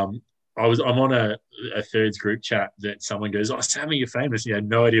 I'm on a thirds group chat that someone goes, "Oh, Sammy, you're famous." You had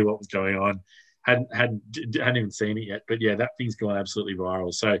no idea what was going on. Hadn't even seen it yet. But yeah, that thing's gone absolutely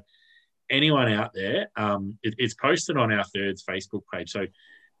viral. So anyone out there, it's posted on our thirds Facebook page. So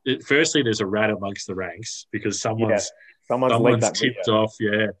firstly, there's a rat amongst the ranks because someone's tipped off.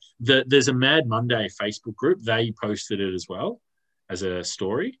 Yeah, there's a Mad Monday Facebook group. They posted it as well as a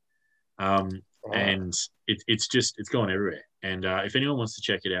story. And it's gone everywhere. And if anyone wants to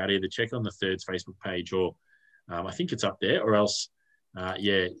check it out, either check on the Thirds Facebook page or I think it's up there, or else,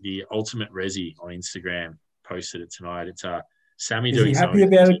 the Ultimate Resi on Instagram posted it tonight. It's Sammy Is doing he something.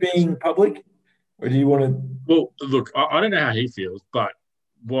 happy about it being public, or do you want to? Well, look, I don't know how he feels, but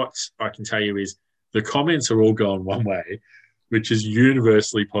what I can tell you is the comments are all going one way, which is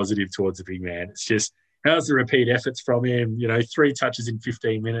universally positive towards the big man. It's just, how's the repeat efforts from him? 3 touches in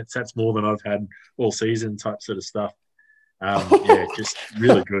 15 minutes. That's more than I've had all season type sort of stuff. Just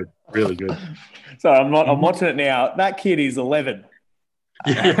really good, really good. So I'm watching it now. That kid is 11.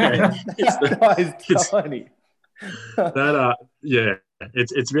 Yeah, That guy's tiny.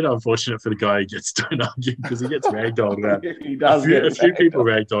 It's a bit unfortunate for the guy who gets stoned arguing because he gets ragdolled about. He does. A few people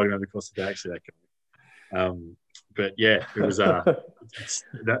ragdolled him over the course of the day, actually. That guy. But yeah, it was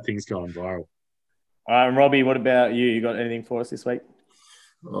that thing's gone viral. All right, Robbie, what about you? You got anything for us this week?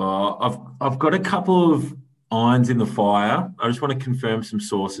 I've got a couple of irons in the fire. I just want to confirm some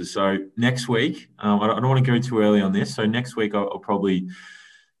sources. So next week, I don't want to go too early on this. So next week, I'll probably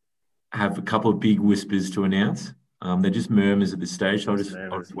have a couple of big whispers to announce. They're just murmurs at this stage. So I'll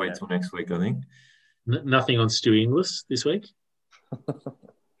just wait till next week, I think. Nothing on Stu Inglis this week?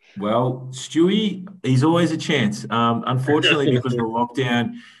 Well, Stewie, he's always a chance. Unfortunately, because of the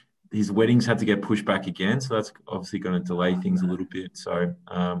lockdown, his weddings had to get pushed back again, so that's obviously going to delay things a little bit. So,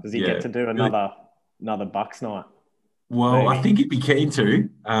 does he get to do another Bucks night? Well, maybe. I think he'd be keen to,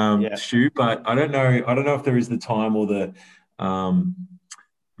 Stu, but I don't know. I don't know if there is the time or the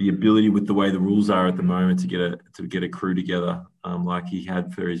ability with the way the rules are at the moment to get a crew together like he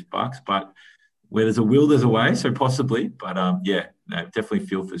had for his Bucks. But where there's a will, there's a way. So possibly, but definitely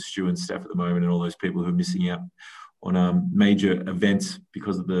feel for Stu and Steph at the moment, and all those people who are missing out on major events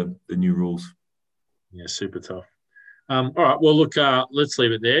because of the new rules. Yeah, super tough. All right, well, look, let's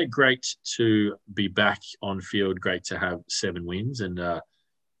leave it there. Great to be back on field. Great to have 7 wins, and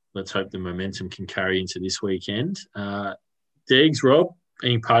let's hope the momentum can carry into this weekend. Deegs, Rob,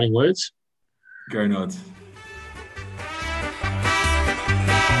 any parting words? Go Nods.